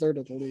bottom third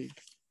of the league.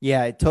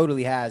 Yeah, it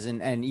totally has.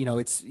 And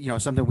it's,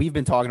 something we've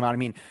been talking about. I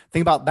mean,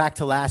 think about back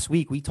to last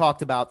week, we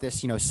talked about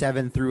this,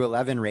 7 through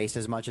 11 race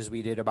as much as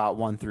we did about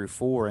 1 through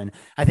 4. And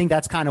I think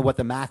that's kind of what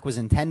the MAC was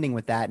intending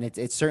with that. And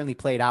it certainly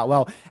played out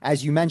well.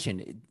 As you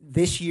mentioned,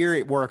 this year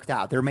it worked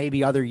out. There may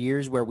be other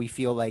years where we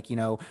feel like, the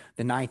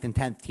 9th and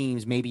 10th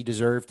teams maybe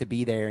deserve to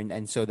be there.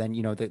 And so then,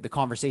 the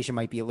conversation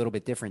might be a little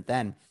bit different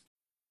then.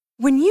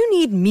 When you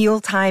need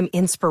mealtime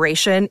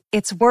inspiration,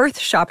 it's worth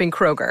shopping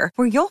Kroger,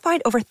 where you'll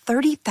find over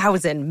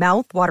 30,000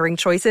 mouth-watering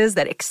choices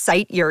that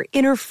excite your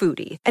inner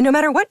foodie. And no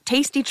matter what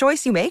tasty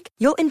choice you make,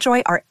 you'll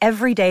enjoy our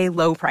everyday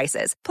low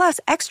prices, plus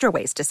extra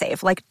ways to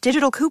save, like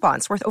digital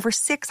coupons worth over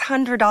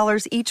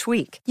 $600 each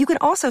week. You can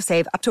also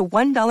save up to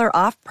 $1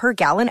 off per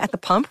gallon at the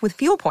pump with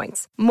fuel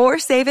points. More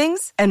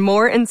savings and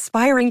more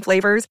inspiring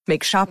flavors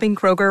make shopping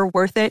Kroger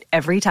worth it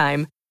every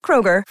time.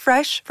 Kroger,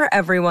 fresh for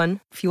everyone.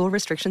 Fuel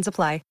restrictions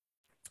apply.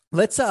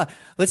 Let's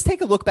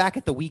take a look back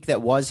at the week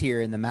that was here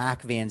in the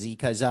MAC, Vanzi,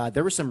 because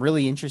there were some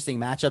really interesting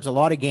matchups, a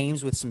lot of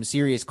games with some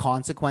serious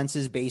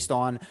consequences based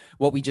on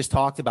what we just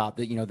talked about,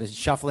 the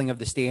shuffling of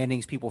the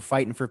standings, people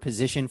fighting for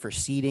position, for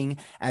seeding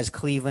as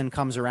Cleveland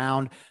comes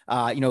around.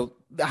 How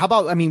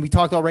about, we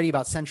talked already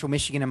about Central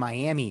Michigan and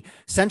Miami.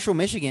 Central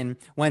Michigan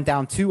went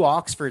down to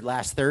Oxford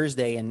last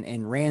Thursday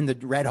and ran the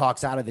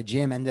Redhawks out of the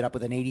gym, ended up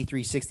with an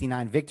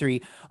 83-69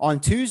 victory. On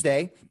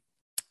Tuesday,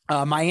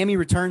 Miami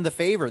returned the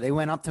favor. They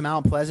went up to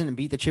Mount Pleasant and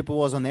beat the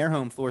Chippewas on their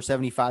home floor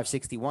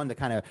 75-61 to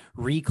kind of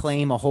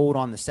reclaim a hold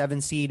on the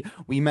 7 seed.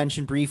 We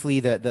mentioned briefly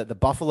the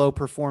Buffalo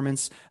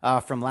performance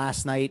from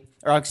last night,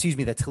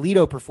 the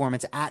Toledo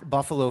performance at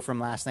Buffalo from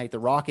last night. The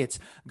Rockets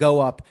go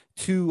up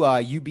to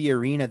UB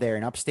Arena there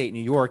in upstate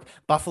New York.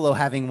 Buffalo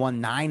having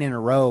won 9 in a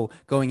row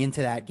going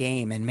into that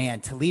game. And man,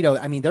 Toledo,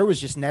 there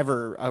was just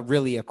never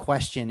really a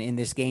question in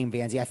this game,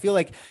 Vanzi. I feel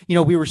like,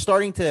 we were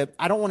starting to,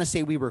 I don't want to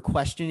say we were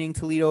questioning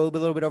Toledo a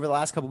little bit over the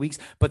last couple of weeks,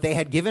 but they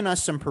had given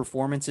us some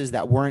performances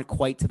that weren't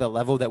quite to the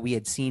level that we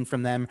had seen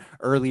from them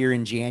earlier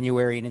in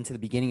January and into the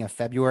beginning of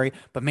February.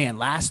 But man,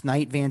 last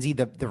night, Vanzi,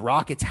 the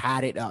Rockets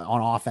had it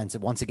on offense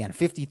once again.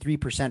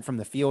 53% from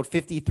the field,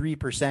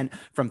 53%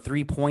 from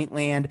three-point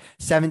land,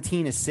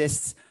 17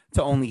 assists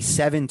to only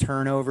 7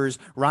 turnovers.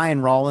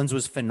 Ryan Rollins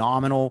was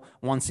phenomenal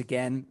once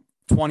again.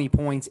 20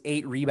 points,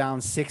 8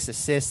 rebounds, 6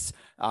 assists.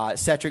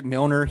 Cedric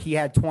Milner, he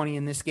had 20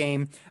 in this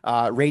game.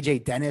 Ray J.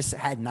 Dennis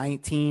had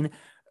 19.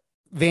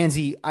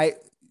 Vanzi,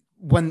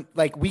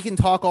 we can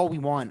talk all we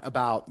want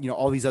about,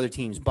 all these other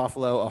teams,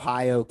 Buffalo,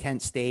 Ohio,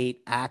 Kent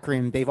State,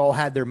 Akron, they've all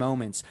had their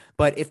moments.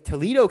 But if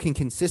Toledo can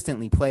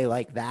consistently play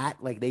like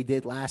that, like they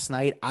did last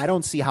night, I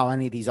don't see how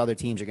any of these other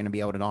teams are going to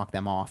be able to knock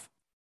them off.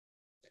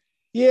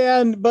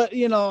 Yeah. But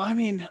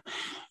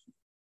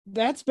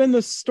that's been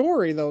the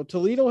story though.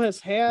 Toledo has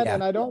had,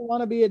 and I don't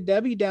want to be a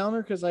Debbie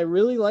Downer because I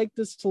really like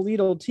this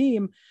Toledo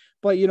team,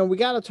 but we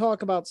got to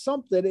talk about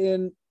something.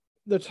 And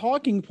the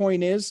talking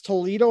point is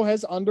Toledo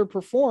has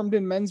underperformed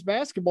in men's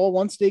basketball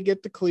once they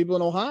get to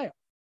Cleveland, Ohio.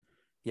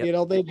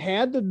 Yep. They've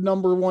had the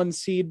number 1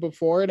 seed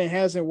before and it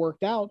hasn't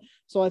worked out.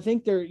 So I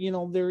think there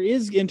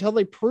is, until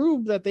they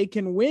prove that they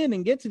can win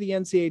and get to the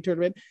NCAA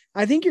tournament,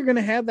 I think you're going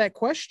to have that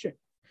question.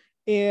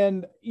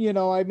 And,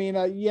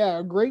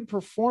 a great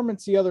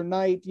performance the other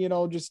night,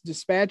 just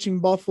dispatching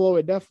Buffalo.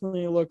 It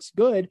definitely looks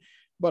good,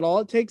 but all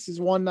it takes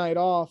is one night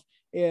off.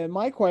 And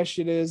my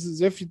question is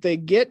if they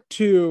get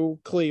to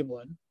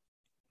Cleveland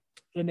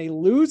and they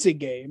lose a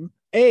game,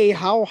 A,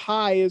 how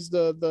high is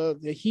the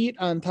heat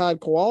on Todd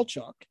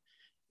Kowalczyk?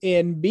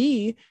 And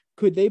B,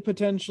 could they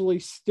potentially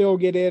still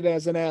get in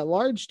as an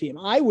at-large team?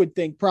 I would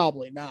think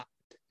probably not.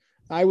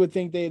 I would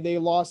think they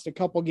lost a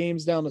couple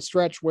games down the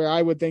stretch where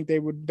I would think they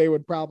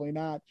would probably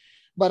not.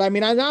 But I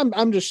mean,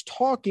 I'm just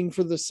talking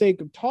for the sake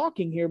of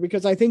talking here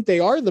because I think they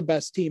are the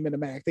best team in the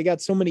MAC. They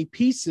got so many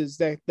pieces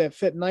that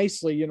fit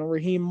nicely.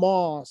 Raheem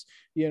Moss,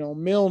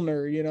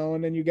 Milner,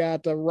 and then you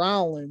got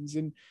Rollins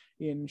and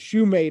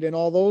Shoemate and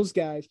all those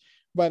guys.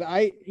 But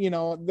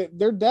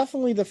they're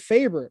definitely the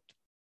favorite.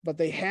 But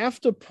they have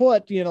to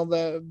put,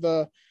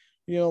 the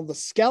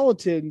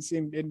skeletons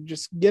and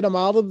just get them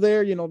out of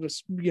there,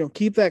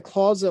 keep that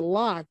closet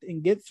locked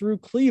and get through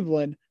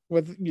Cleveland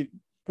with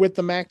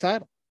the MAC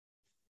title.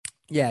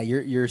 Yeah,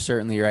 you're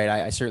certainly right.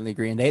 I certainly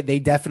agree. And they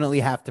definitely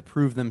have to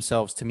prove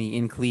themselves to me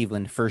in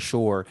Cleveland for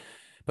sure.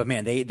 But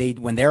man, they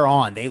when they're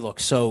on, they look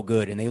so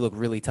good and they look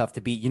really tough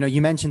to beat.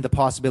 You mentioned the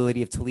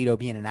possibility of Toledo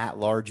being an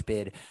at-large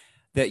bid.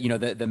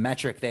 The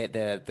metric that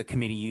the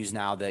committee use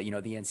now, the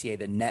NCAA,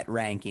 the net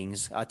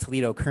rankings,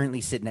 Toledo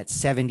currently sitting at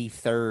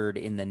 73rd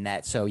in the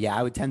net. So yeah,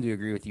 I would tend to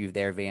agree with you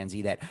there,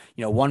 Vanzi, that,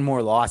 one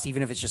more loss,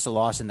 even if it's just a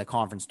loss in the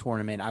conference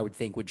tournament, I would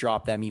think would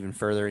drop them even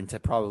further into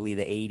probably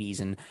the 80s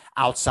and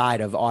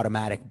outside of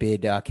automatic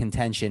bid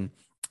contention.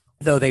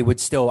 Though they would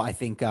still, I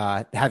think,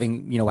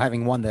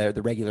 having won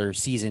the regular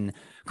season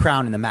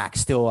crown in the MAC,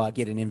 still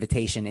get an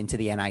invitation into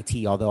the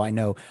NIT. Although I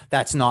know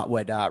that's not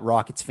what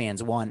Rockets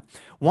fans want.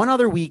 One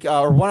other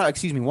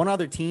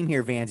team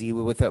here, Vanzi,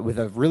 with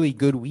a really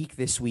good week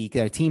this week.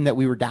 A team that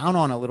we were down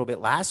on a little bit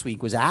last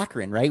week was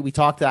Akron, right? We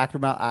talked to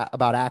Akron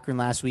about Akron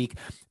last week.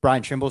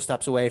 Brian Trimble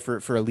steps away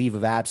for a leave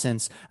of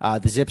absence.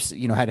 The Zips,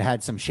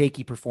 had some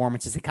shaky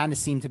performances. They kind of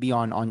seemed to be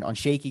on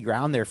shaky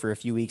ground there for a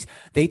few weeks.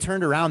 They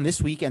turned around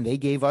this week and they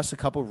gave us a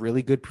couple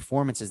really good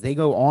performances. They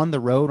go on the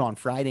road on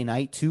Friday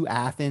night to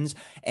Athens,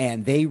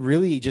 and they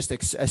really just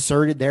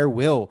asserted their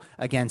will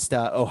against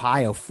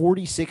Ohio,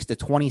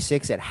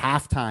 46-26 at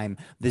halftime.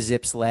 The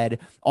Zips led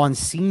on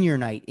senior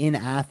night in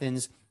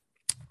Athens.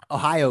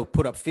 Ohio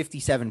put up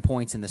 57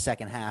 points in the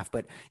second half,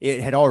 but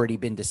it had already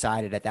been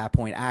decided at that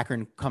point.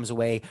 Akron comes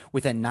away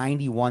with a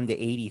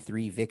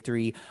 91-83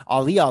 victory.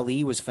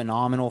 Ali was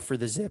phenomenal for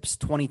the Zips,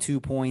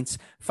 22 points,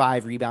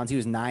 5 rebounds. He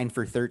was 9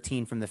 for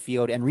 13 from the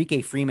field.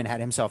 Enrique Freeman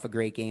had himself a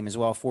great game as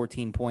well,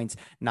 14 points,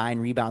 9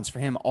 rebounds for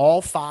him.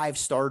 All 5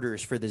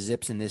 starters for the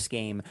Zips in this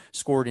game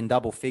scored in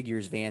double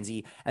figures,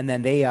 Vanzi. And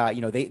then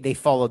they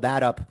followed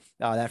that up,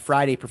 that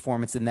Friday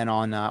performance, and then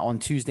on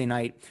Tuesday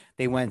night,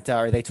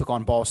 they took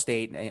on Ball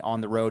State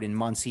on the road in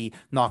Muncie,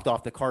 knocked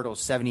off the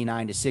Cardinals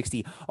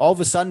 79-60. All of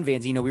a sudden,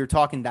 Vanzi, we were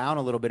talking down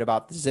a little bit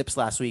about the Zips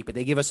last week, but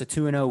they give us a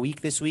 2-0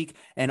 week this week,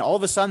 and all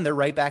of a sudden they're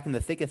right back in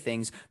the thick of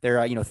things. They're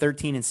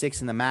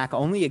 13-6 in the MAC,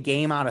 only a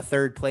game out of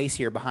third place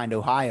here behind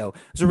Ohio. It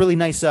was a really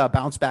nice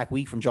bounce back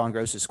week from John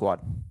Gross's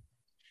squad.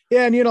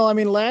 Yeah.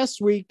 And,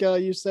 last week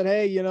you said,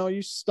 hey,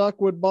 you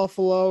stuck with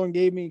Buffalo and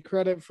gave me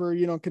credit for,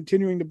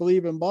 continuing to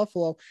believe in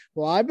Buffalo.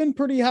 Well, I've been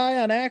pretty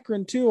high on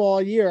Akron too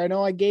all year. I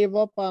know I gave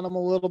up on them a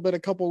little bit a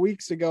couple of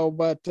weeks ago,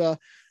 but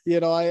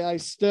I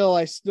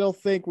still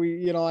think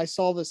I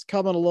saw this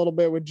coming a little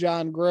bit with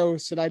John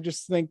Gross. And I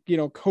just think,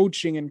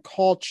 coaching and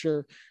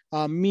culture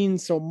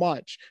means so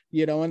much,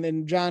 and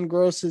then John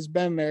Gross has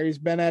been there. He's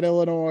been at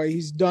Illinois.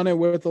 He's done it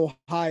with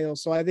Ohio.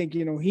 So I think,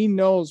 he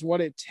knows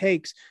what it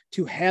takes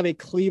to have a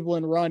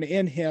Cleveland run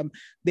in him.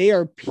 They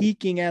are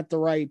peaking at the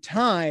right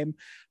time,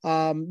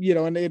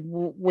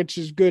 which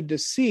is good to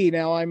see.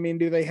 Now,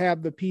 do they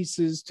have the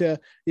pieces to,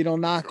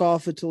 knock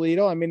off of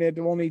Toledo? It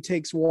only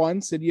takes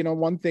once. And,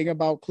 one thing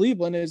about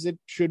Cleveland is it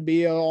should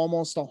be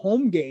almost a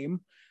home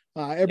game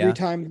every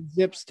time the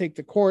Zips take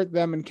the court,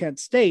 them and Kent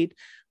State.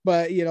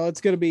 But,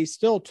 it's going to be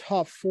still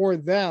tough for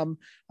them.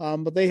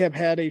 But they have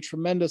had a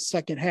tremendous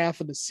second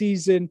half of the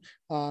season.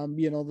 They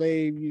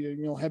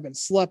have been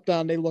slept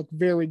on. They look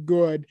very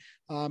good.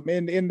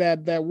 And in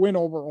that win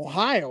over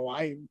Ohio,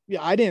 I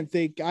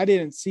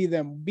didn't see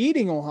them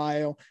beating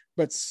Ohio,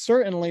 but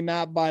certainly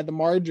not by the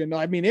margin.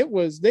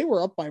 They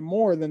were up by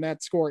more than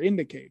that score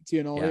indicates.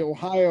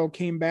 Ohio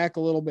came back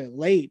a little bit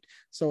late.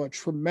 So a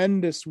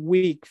tremendous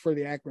week for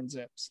the Akron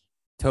Zips.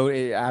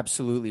 It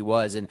absolutely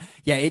was. And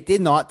yeah, it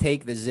did not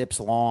take the Zips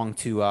long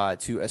to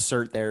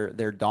assert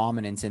their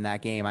dominance in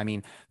that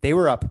game. They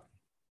were up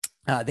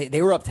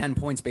They were up 10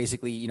 points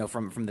basically,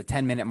 from the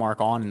 10-minute mark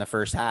on in the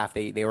first half.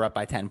 They were up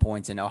by 10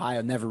 points, and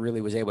Ohio never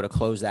really was able to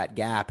close that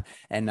gap.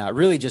 And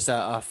really just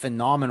a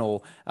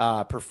phenomenal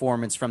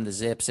performance from the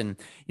Zips. And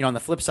on the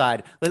flip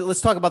side,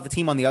 let's talk about the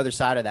team on the other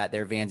side of that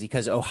there, Vanzi,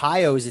 because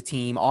Ohio is a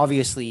team,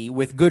 obviously,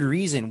 with good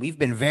reason. We've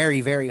been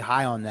very, very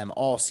high on them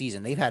all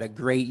season. They've had a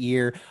great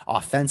year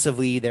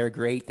offensively. They're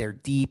great. They're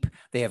deep.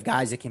 They have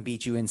guys that can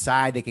beat you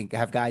inside. They can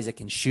have guys that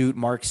can shoot.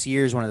 Mark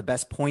Sears, one of the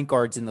best point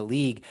guards in the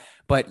league.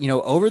 But,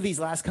 over these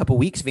last couple of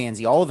weeks,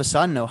 Vanzi, all of a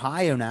sudden,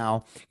 Ohio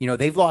now,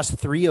 they've lost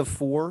 3 of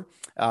 4,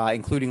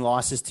 including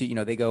losses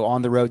to, they go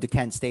on the road to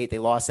Kent State. They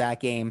lost that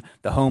game,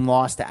 the home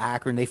loss to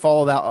Akron. They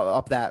followed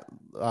up that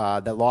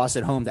loss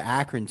at home to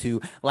Akron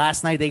too.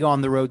 Last night, they go on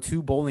the road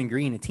to Bowling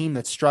Green, a team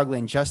that's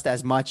struggling just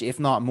as much, if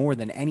not more,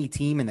 than any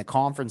team in the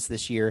conference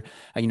this year.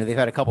 They've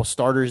had a couple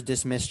starters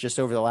dismissed just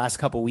over the last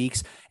couple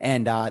weeks.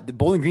 And the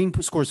Bowling Green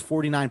scores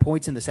 49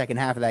 points in the second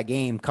half of that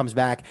game, comes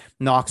back,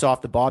 knocks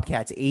off the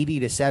Bobcats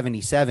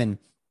 80-77.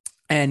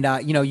 And,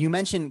 you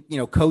mentioned,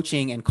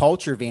 coaching and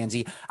culture,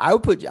 Vanzi. I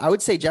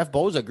would say Jeff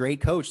Bohl is a great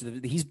coach.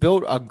 He's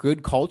built a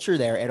good culture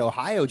there at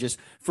Ohio. Just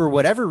for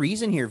whatever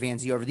reason here,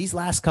 Vanzi, over these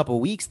last couple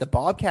of weeks, the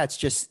Bobcats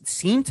just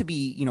seem to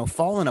be,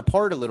 falling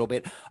apart a little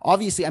bit.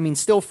 Obviously,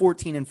 still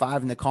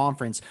 14-5 in the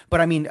conference. But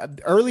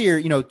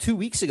earlier, 2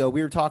 weeks ago,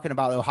 we were talking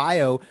about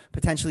Ohio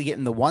potentially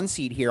getting the 1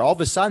 seed here. All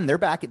of a sudden,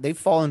 they've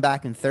fallen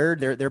back in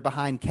third. They're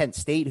behind Kent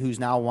State, who's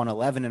now won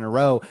 11 in a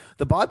row.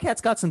 The Bobcats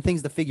got some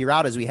things to figure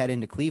out as we head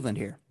into Cleveland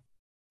here.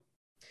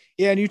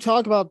 Yeah, and you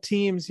talk about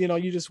teams,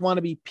 you just want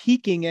to be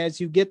peaking as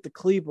you get to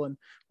Cleveland.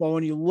 Well,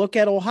 when you look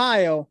at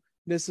Ohio,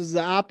 this is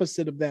the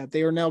opposite of that.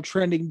 They are now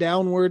trending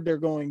downward. They're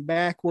going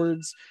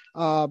backwards.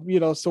 So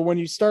when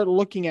you start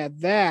looking at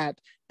that,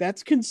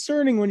 that's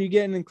concerning when you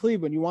get into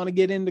Cleveland. You want to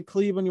get into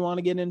Cleveland. You want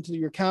to get into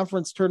your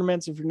conference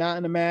tournaments if you're not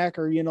in the MAC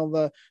or,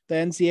 the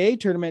NCAA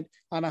tournament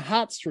on a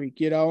hot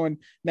streak, and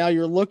now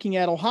you're looking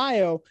at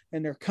Ohio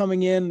and they're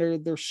coming in,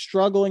 they're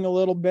struggling a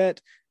little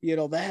bit.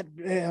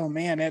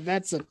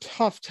 That's a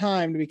tough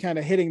time to be kind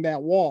of hitting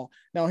that wall.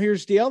 Now,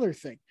 here's the other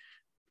thing.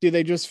 Do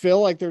they just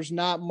feel like there's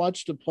not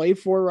much to play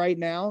for right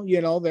now?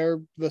 They're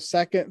the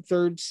second,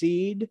 third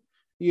seed.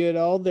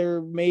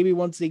 They're maybe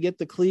once they get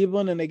to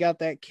Cleveland and they got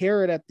that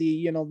carrot at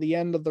the, the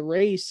end of the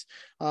race,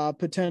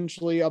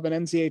 potentially of an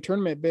NCAA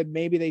tournament bid,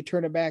 maybe they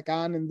turn it back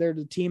on and they're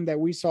the team that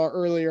we saw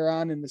earlier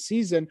on in the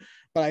season.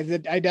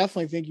 But I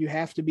definitely think you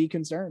have to be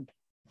concerned.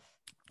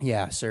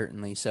 Yeah,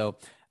 certainly. So,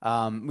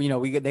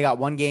 they got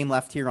 1 game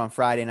left here on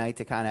Friday night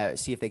to kind of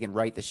see if they can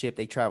right the ship.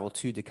 They travel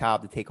to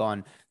DeKalb to take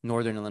on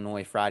Northern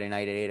Illinois Friday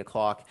night at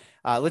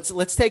 8:00.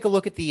 Let's take a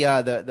look at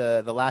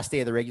the last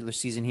day of the regular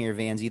season here,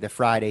 Vanzi, the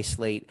Friday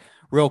slate.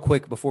 Real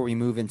quick before we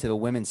move into the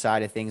women's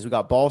side of things, we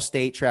got Ball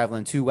State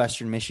traveling to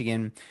Western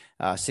Michigan,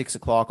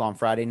 6:00 on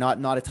Friday.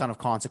 Not a ton of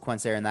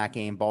consequence there in that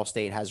game. Ball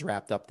State has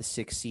wrapped up the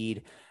 6th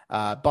seed.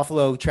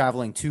 Buffalo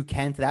traveling to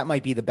Kent. That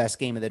might be the best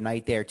game of the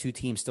night there. 2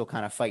 teams still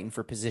kind of fighting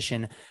for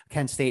position.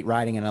 Kent State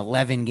riding an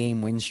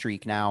 11-game win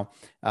streak now,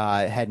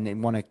 heading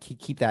and want to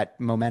keep that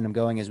momentum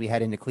going as we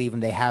head into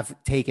Cleveland. They have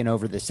taken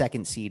over the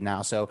 2nd seed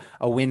now, so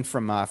a win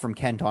from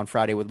Kent on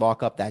Friday would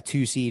lock up that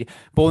 2 seed.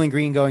 Bowling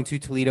Green going to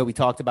Toledo. We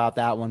talked about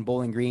that one.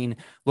 Bowling Green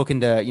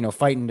looking to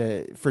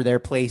fighting for their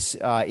place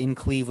in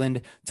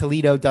Cleveland.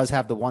 Toledo does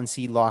have the 1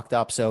 seed locked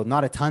up, so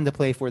not a ton to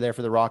play for there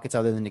for the Rockets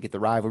other than to get the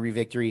rivalry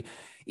victory.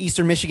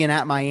 Eastern Michigan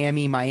at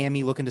Miami.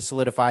 Miami looking to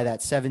solidify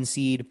that 7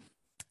 seed.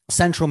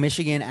 Central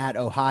Michigan at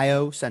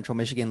Ohio. Central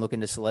Michigan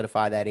looking to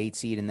solidify that 8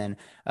 seed. And then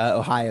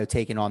Ohio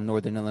taking on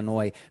Northern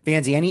Illinois.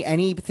 Vanzi,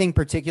 anything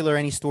particular,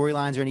 any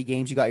storylines or any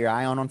games you got your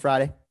eye on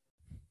Friday?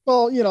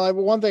 Well,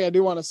 one thing I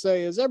do want to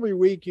say is every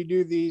week you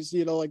do these,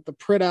 like the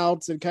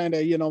printouts and kind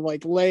of,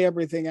 like lay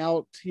everything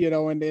out,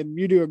 and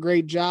you do a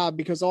great job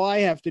because all I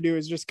have to do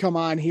is just come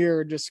on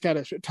here and just kind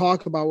of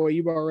talk about what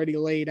you've already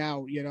laid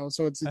out,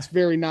 so it's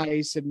very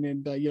nice.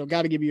 And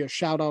got to give you a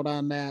shout out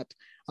on that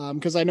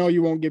because I know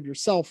you won't give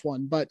yourself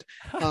one, but,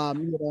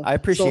 I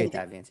appreciate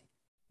that, Vanzi.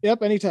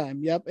 Yep.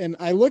 Anytime. Yep. And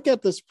I look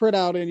at this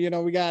printout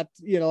and, we got,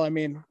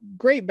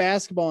 great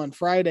basketball on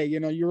Friday.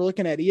 You're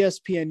looking at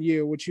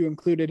ESPNU, which you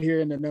included here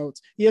in the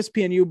notes,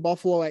 ESPNU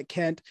Buffalo at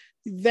Kent.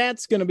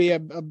 That's going to be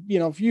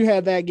if you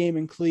had that game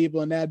in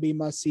Cleveland, that'd be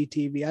must see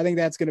TV. I think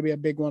that's going to be a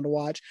big one to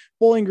watch.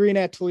 Bowling Green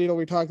at Toledo.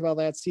 We talked about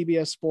that.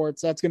 CBS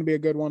Sports. That's going to be a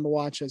good one to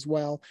watch as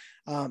well.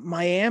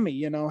 Miami,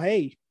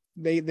 hey,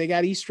 they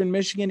got Eastern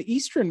Michigan.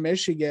 Eastern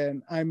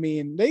Michigan,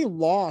 they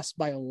lost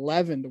by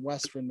 11 to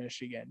Western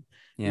Michigan.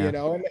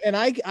 Yeah. And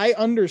I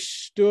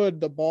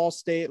understood the Ball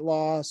State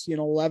loss,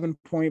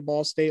 11-point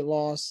Ball State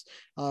loss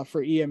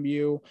for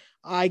EMU.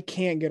 I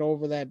can't get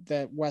over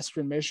that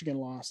Western Michigan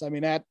loss.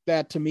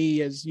 That to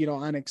me is,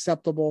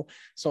 unacceptable.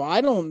 So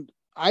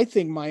I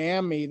think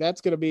Miami,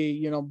 that's going to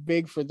be,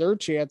 big for their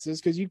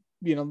chances because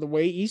the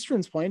way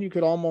Eastern's playing, you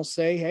could almost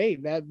say, hey,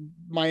 that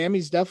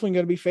Miami's definitely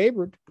going to be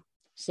favored.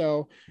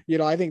 So,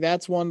 I think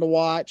that's one to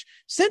watch.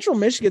 Central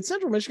Michigan,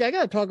 I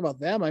got to talk about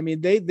them.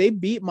 They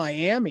beat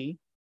Miami,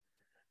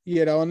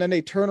 and then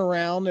they turn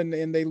around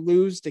and they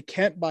lose to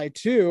Kent by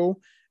 2.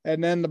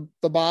 and then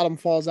the bottom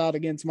falls out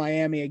against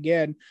Miami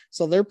again.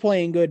 So they're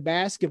playing good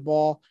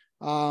basketball.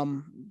 I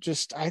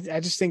just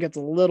think it's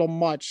a little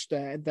much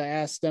to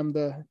ask them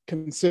to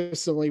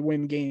consistently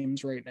win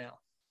games right now.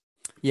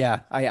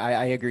 Yeah,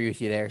 I agree with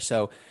you there.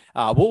 So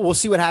we'll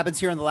see what happens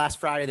here on the last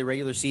Friday of the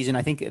regular season.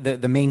 I think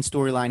the main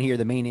storyline here,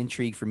 the main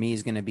intrigue for me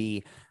is going to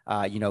be,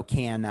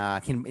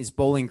 is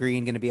Bowling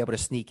Green going to be able to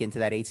sneak into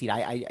that 8 seed?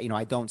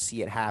 I don't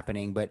see it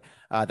happening, but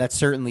that's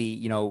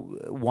certainly,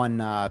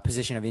 one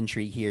position of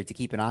intrigue here to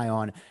keep an eye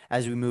on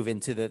as we move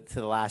into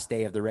the last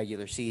day of the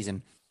regular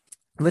season.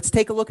 Let's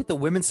take a look at the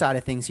women's side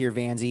of things here,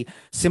 Vanzi.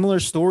 Similar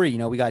story.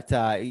 We got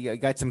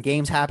some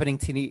games happening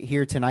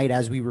here tonight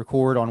as we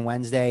record on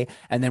Wednesday,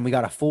 and then we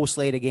got a full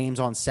slate of games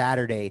on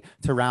Saturday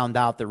to round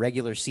out the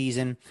regular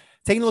season.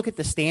 Taking a look at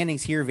the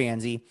standings here,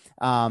 Vanzi,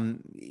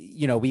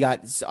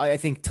 I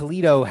think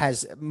Toledo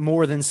has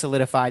more than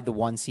solidified the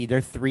 1 seed. They're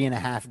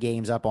 3.5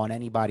 games up on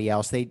anybody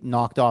else. They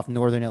knocked off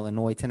Northern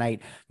Illinois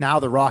tonight.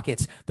 Now the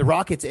Rockets,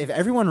 if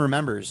everyone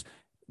remembers,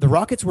 the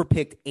Rockets were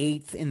picked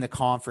 8th in the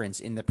conference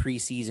in the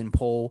preseason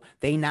poll.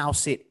 They now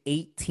sit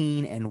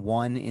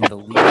 18-1 in the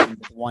league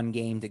with 1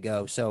 game to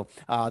go. So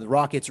the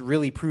Rockets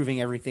really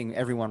proving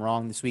everyone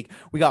wrong this week.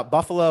 We got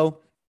Buffalo,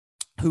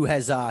 who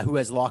has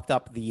locked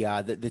up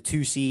the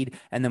 2 seed,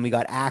 and then we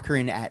got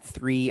Akron at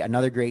 3.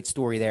 Another great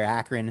story there.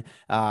 Akron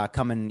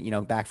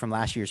coming back from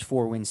last year's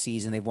 4-win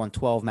season. They've won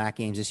 12 MAC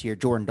games this year.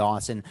 Jordan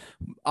Dawson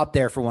up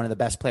there for one of the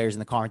best players in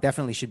the conference.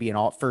 Definitely should be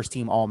an first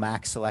team all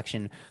MAC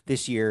selection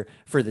this year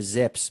for the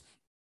Zips.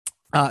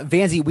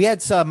 Vanzi, we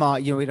had some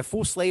we had a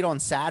full slate on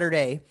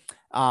Saturday.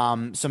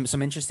 Some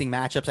interesting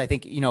matchups. I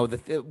think,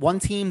 the one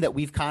team that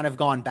we've kind of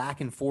gone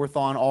back and forth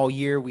on all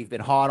year, we've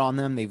been hot on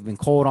them, they've been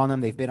cold on them,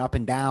 they've been up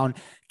and down,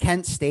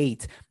 Kent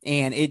State.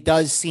 And it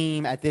does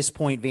seem at this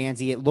point,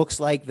 Vanzi, it looks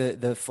like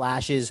the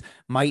Flashes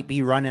might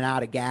be running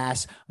out of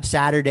gas.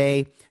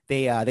 Saturday,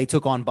 they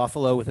took on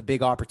Buffalo with a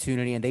big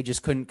opportunity, and they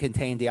just couldn't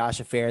contain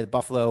D'Asha Fair. The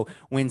Buffalo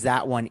wins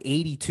that one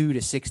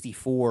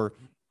 82-64.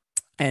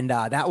 And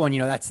that one,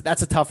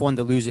 that's a tough one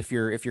to lose if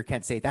you're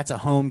Kent State. That's a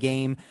home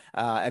game,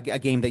 a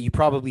game that you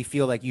probably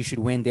feel like you should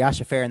win.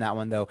 D'Asha Fair in that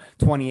one, though,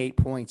 28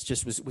 points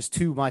just was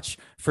too much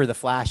for the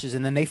Flashes.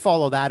 And then they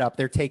follow that up.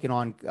 They're taking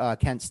on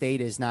Kent State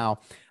is now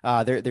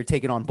they're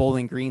taking on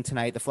Bowling Green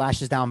tonight. The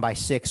Flashes down by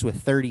 6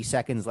 with 30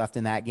 seconds left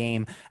in that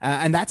game,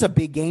 and that's a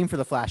big game for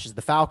the Flashes.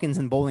 The Falcons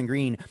and Bowling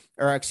Green,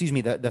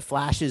 the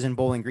Flashes and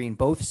Bowling Green,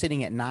 both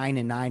sitting at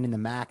 9-9 in the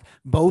MAC,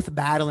 both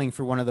battling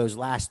for one of those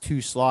last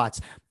 2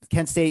 slots.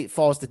 Kent State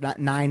falls to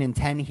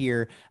 9-10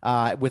 here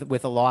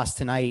with a loss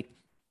tonight,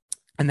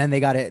 and then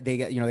they got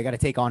to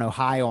take on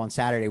Ohio on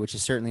Saturday, which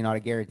is certainly not a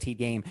guaranteed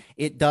game.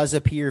 It does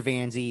appear,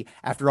 Vanzi,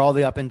 after all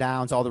the up and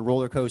downs, all the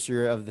roller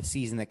coaster of the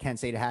season that Kent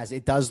State has,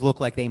 it does look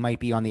like they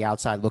might be on the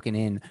outside looking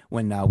in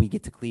when we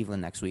get to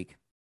Cleveland next week.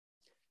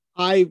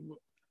 I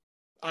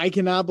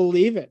cannot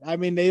believe it. I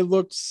mean, they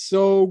looked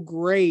so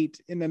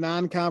great in the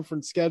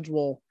non-conference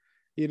schedule,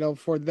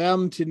 for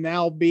them to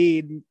now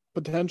be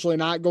potentially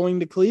not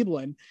going to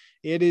Cleveland.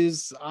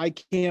 I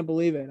can't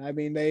believe it. I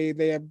mean,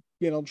 they have,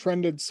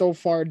 trended so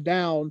far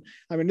down.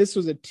 I mean, this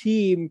was a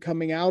team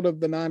coming out of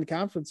the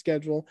non-conference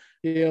schedule,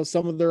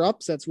 some of their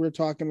upsets, we're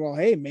talking, well,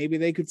 hey, maybe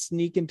they could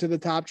sneak into the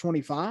top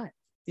 25,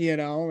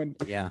 and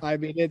yeah, I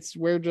mean,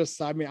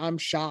 I'm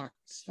shocked.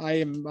 I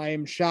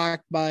am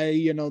shocked by,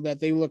 that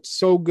they looked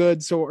so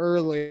good so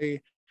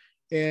early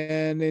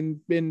and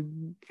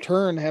in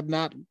turn have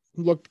not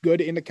looked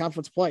good in the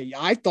conference play.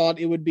 I thought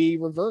it would be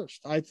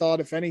reversed. I thought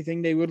if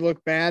anything, they would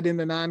look bad in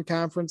the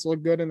non-conference,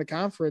 look good in the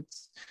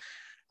conference.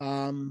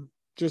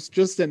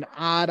 Just an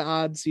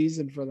odd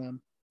season for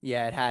them.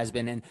 Yeah, it has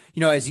been. And,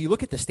 as you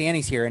look at the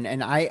standings here,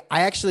 and I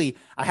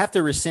have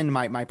to rescind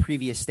my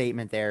previous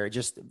statement there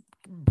just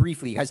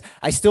briefly, because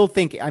I still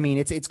think,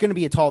 it's going to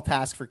be a tall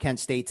task for Kent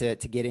State to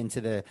get into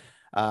the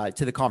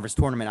conference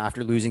tournament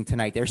after losing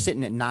tonight. They're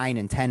sitting at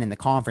 9-10 in the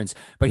conference.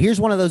 But here's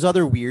one of those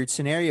other weird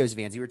scenarios,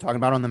 Vance, you were talking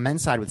about on the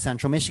men's side with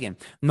Central Michigan.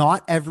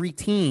 Not every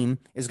team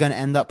is going to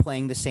end up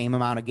playing the same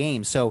amount of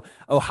games. So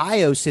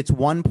Ohio sits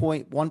one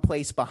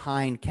place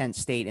behind Kent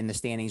State in the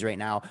standings right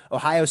now.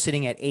 Ohio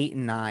sitting at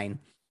 8-9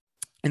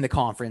 in the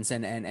conference,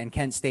 and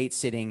Kent State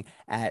sitting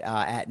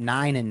at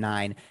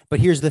 9-9. But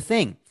here's the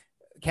thing.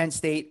 Kent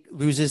State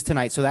loses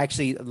tonight. So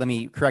actually, let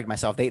me correct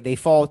myself. They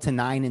fall to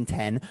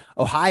 9-10.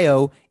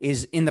 Ohio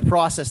is in the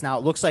process now.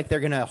 It looks like they're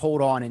going to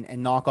hold on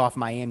and knock off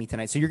Miami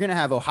tonight. So you're going to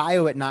have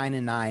Ohio at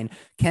 9-9,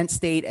 Kent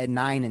State at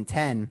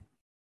 9-10.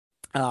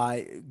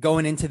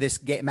 Going into this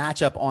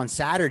matchup on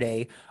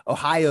Saturday,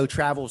 Ohio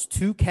travels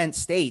to Kent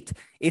State.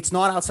 It's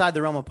not outside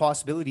the realm of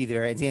possibility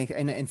there. And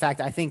in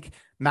fact, I think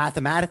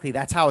mathematically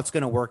that's how it's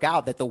going to work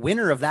out, that the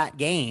winner of that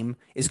game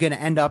is going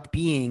to end up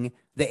being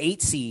the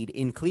 8 seed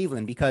in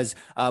Cleveland, because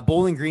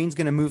Bowling Green's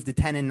going to move to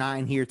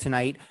 10-9 here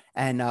tonight,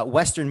 and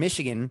Western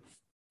Michigan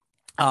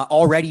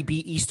already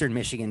beat Eastern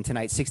Michigan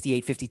tonight,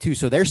 68-52.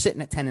 So they're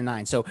sitting at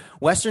 10-9. So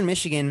Western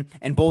Michigan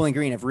and Bowling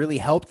Green have really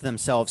helped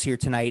themselves here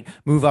tonight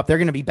move up. They're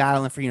going to be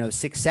battling for, the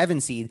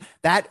 6-7 seed.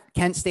 That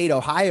Kent State,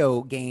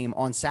 Ohio game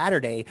on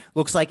Saturday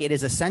looks like it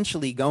is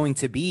essentially going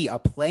to be a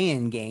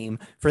play-in game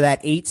for that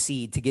 8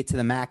 seed to get to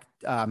the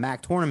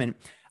MAC tournament.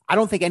 I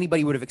don't think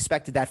anybody would have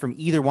expected that from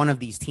either one of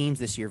these teams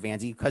this year,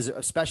 Vanzi, because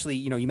especially,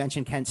 you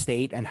mentioned Kent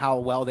State and how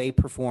well they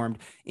performed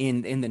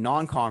in the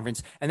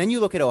non-conference. And then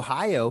you look at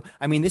Ohio.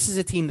 I mean, this is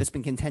a team that's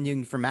been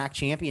contending for MAC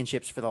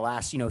championships for the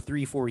last,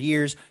 3-4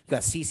 years. You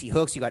got Cece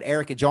Hooks, you got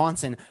Erica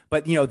Johnson,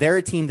 but, they're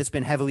a team that's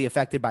been heavily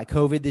affected by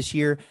COVID this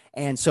year.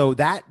 And so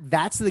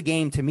that's the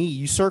game to me.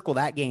 You circle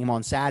that game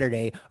on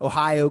Saturday,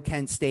 Ohio,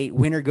 Kent State,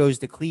 winner goes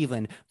to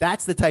Cleveland.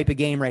 That's the type of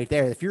game right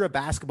there. If you're a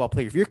basketball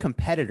player, if you're a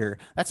competitor,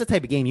 that's the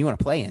type of game you want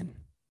to play in.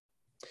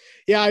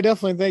 Yeah, I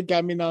definitely think,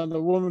 on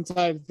the women's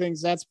side of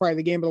things, that's probably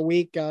the game of the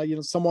week,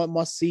 somewhat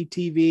must-see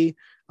TV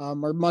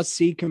or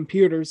must-see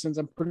computer, since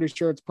I'm pretty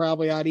sure it's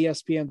probably on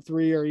ESPN3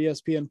 or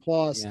ESPN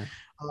Plus. Yeah.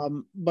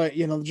 But,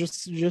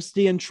 just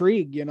the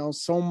intrigue,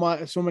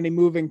 so many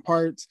moving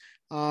parts.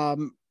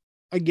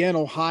 Again,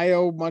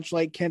 Ohio, much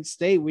like Kent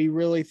State, we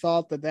really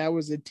thought that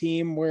was a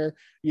team where,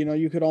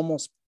 you could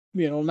almost,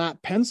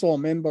 not pencil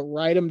them in, but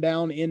write them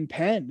down in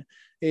pen.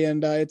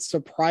 And it's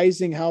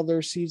surprising how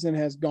their season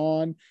has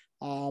gone.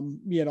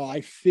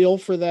 I feel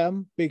for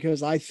them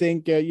because I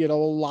think, a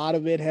lot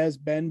of it has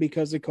been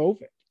because of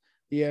COVID.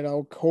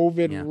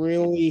 COVID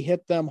really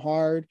hit them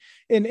hard.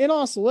 And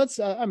also let's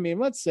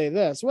say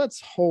this,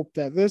 let's hope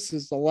that this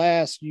is the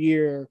last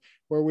year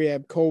where we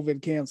have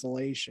COVID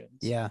cancellations.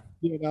 Yeah.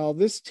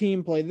 This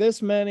team played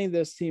this many,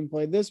 this team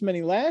played this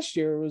many. Last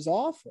year it was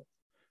awful.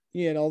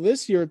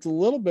 This year it's a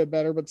little bit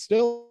better, but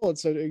still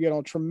it's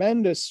a,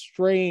 tremendous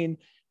strain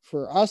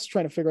for us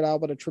trying to figure it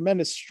out, but a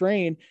tremendous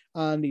strain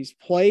on these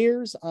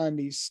players, on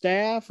these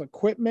staff,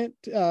 equipment,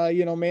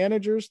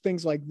 managers,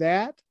 things like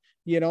that,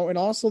 and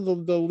also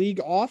the league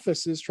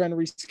offices trying to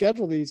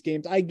reschedule these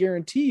games. I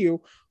guarantee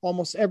you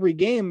almost every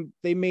game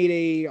they made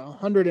a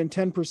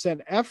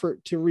 110%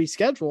 effort to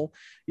reschedule,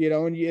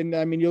 and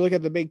you look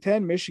at the Big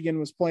Ten, Michigan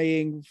was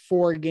playing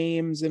 4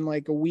 games in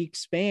like a week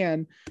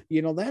span.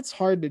 That's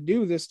hard to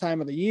do this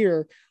time of the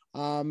year.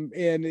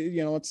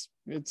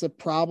 It's a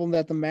problem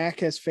that the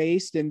MAC has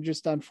faced, and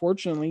just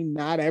unfortunately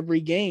not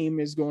every game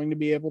is going to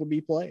be able to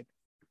be played.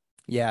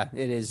 Yeah,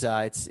 it is.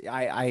 I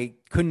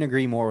couldn't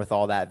agree more with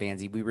all that,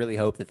 Vanzi. We really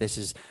hope that this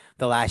is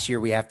the last year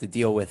we have to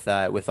deal with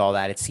all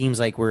that. It seems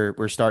like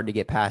we're starting to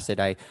get past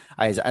it.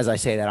 As I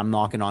say that, I'm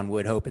knocking on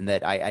wood, hoping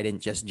that I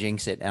didn't just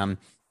jinx it.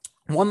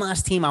 One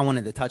last team I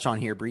wanted to touch on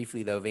here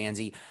briefly though,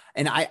 Vanzi,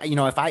 and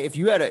if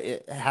you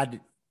had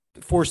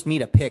forced me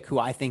to pick who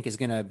I think is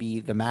going to be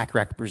the MAC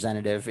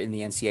representative in the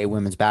NCAA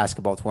women's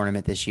basketball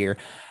tournament this year,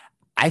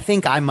 I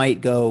think I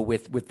might go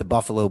with the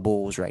Buffalo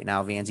Bulls right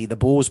now, Vanzi. The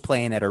Bulls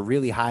playing at a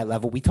really high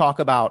level. We talk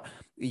about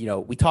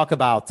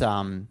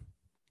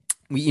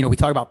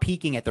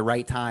peaking at the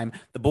right time.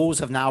 The Bulls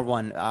have now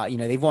won,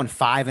 they've won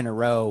 5 in a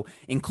row,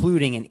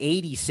 including an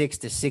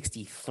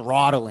 86-60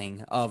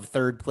 throttling of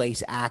third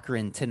place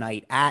Akron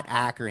tonight at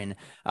Akron,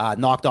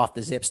 knocked off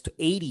the Zips to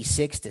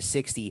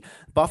 86-60.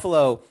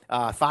 Buffalo,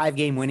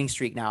 5-game winning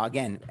streak now.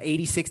 Again,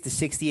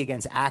 86-60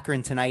 against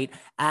Akron tonight,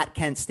 at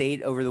Kent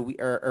State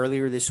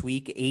earlier this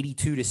week,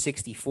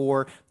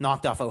 82-64,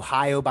 knocked off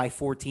Ohio by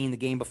 14 the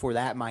game before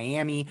that.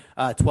 Miami,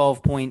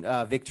 12-point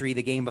victory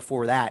the game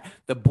before that.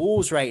 The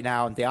Bulls right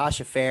now and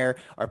Deasha Fair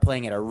are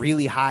playing at a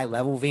really high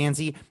level,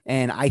 Vanzi.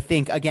 And I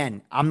think,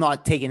 again, I'm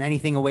not taking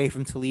anything away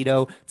from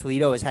Toledo.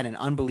 Toledo has had an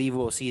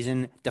unbelievable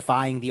season,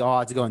 defying the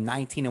odds, going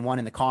 19-1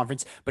 in the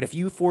conference. But if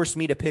you force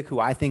me to pick who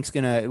I think is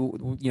going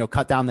to,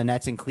 cut down the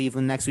nets in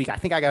Cleveland next week, I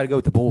think I got to go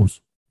with the Bulls.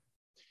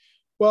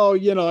 Well,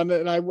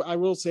 and I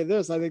will say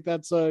this. I think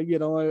that's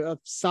a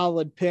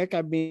solid pick.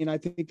 I mean, I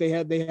think they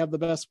have the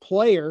best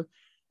player,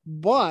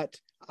 but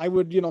I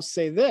would,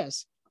 say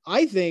this.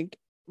 I think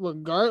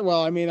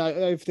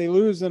if they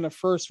lose in the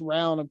first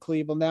round of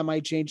Cleveland, that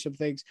might change some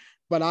things.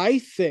 But I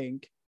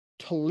think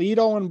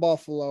Toledo and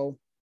Buffalo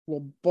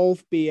will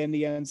both be in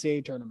the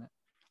NCAA tournament.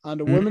 On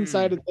the women's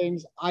side of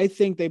things, I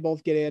think they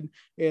both get in.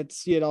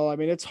 It's,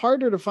 it's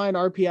harder to find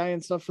RPI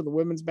and stuff for the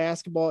women's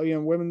basketball,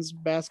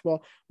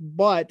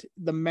 but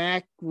the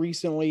MAC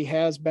recently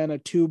has been a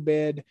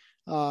 2-bid,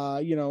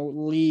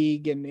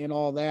 league and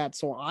all that.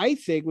 So I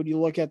think when you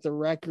look at the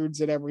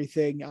records and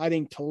everything, I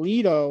think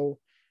Toledo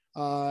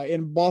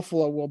and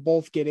Buffalo will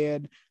both get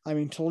in. I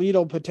mean,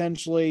 Toledo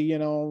potentially,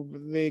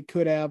 they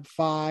could have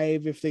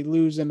 5 if they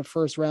lose in the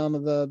first round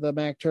of the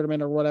MAC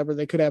tournament or whatever.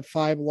 They could have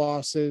 5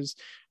 losses,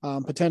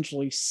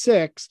 potentially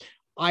 6.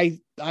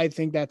 I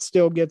think that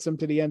still gets them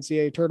to the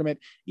NCAA tournament,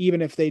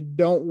 even if they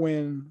don't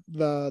win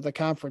the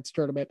conference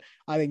tournament.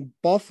 I think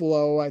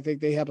Buffalo, I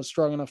think they have a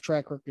strong enough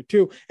track record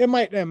too. It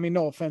might,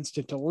 no offense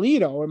to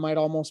Toledo, it might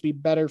almost be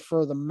better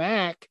for the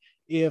MAC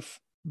if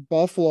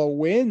Buffalo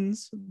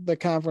wins the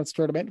conference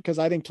tournament, because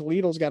I think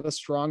Toledo's got a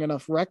strong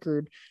enough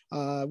record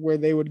where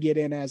they would get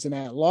in as an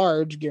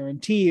at-large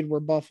guaranteed, where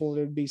Buffalo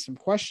would be some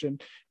question.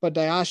 But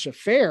Diasha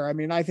Fair, I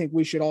mean, I think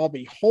we should all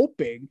be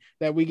hoping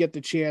that we get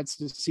the chance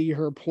to see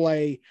her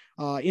play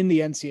in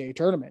the NCAA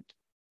tournament.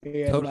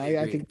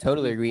 And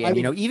totally agree. And,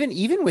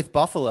 even with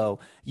Buffalo,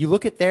 you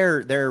look at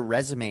their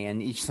resume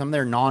and some of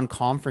their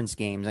non-conference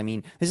games. I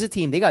mean, this is a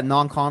team, they got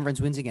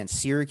non-conference wins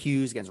against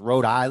Syracuse, against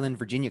Rhode Island,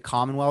 Virginia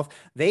Commonwealth.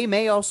 They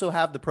may also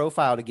have the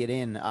profile to get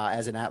in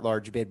as an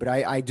at-large bid, but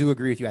I do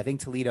agree with you. I think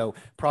Toledo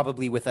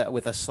probably with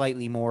a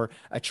slightly more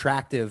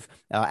attractive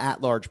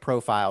at-large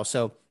profile.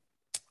 So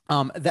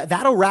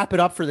that'll wrap it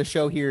up for the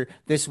show here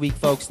this week,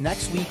 folks.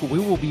 Next week, we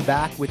will be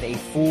back with a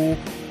full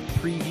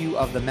preview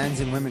of the men's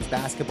and women's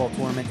basketball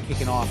tournament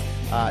kicking off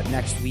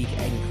next week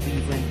in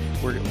Cleveland.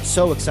 We're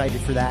so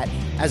excited for that.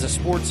 As a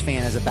sports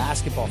fan, as a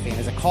basketball fan,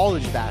 as a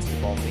college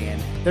basketball fan,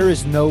 there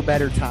is no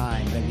better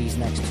time than these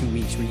next 2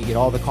 weeks where you get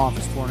all the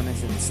conference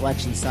tournaments and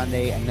Selection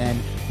Sunday and then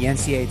the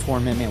NCAA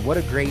tournament. Man, what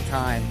a great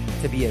time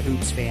to be a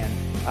hoops fan.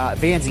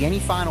 Vanzi, any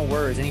final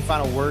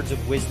words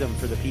of wisdom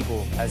for the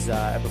people as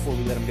before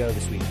we let them go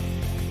this week?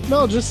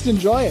 No, just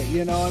enjoy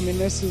it. I mean,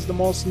 this is the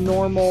most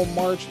normal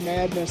March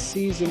Madness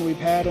season we've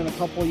had in a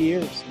couple of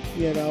years,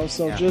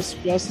 so yeah.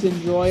 Just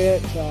enjoy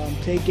it.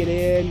 Take it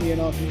in,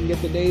 if you can get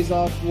the days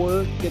off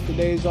work,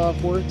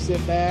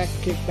 sit back,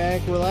 kick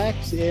back,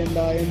 relax, and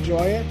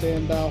enjoy it.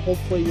 And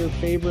hopefully your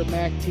favorite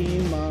MAC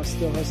team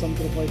still has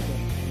something to play for.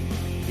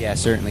 Yeah,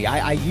 certainly.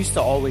 I used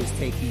to always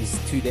take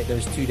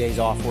those 2 days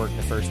off work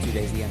the first 2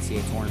 days of the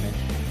NCAA tournament.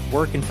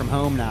 Working from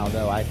home now,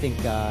 though, I think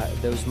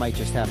those might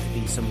just have to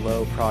be some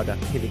low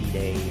productivity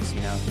days.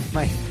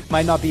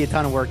 Might not be a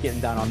ton of work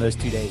getting done on those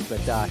 2 days, but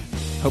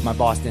hope my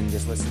boss didn't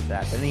just listen to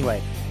that. But anyway,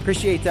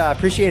 appreciate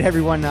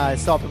everyone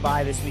stopping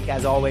by this week.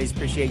 As always,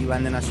 appreciate you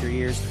lending us your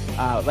ears.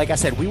 Like I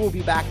said, we will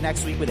be back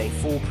next week with a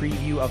full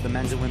preview of the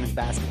men's and women's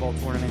basketball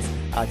tournaments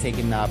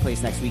taking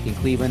place next week in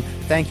Cleveland.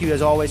 Thank you,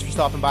 as always, for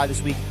stopping by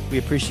this week. We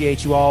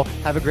appreciate you all.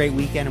 Have a great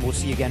weekend, and we'll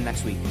see you again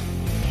next week.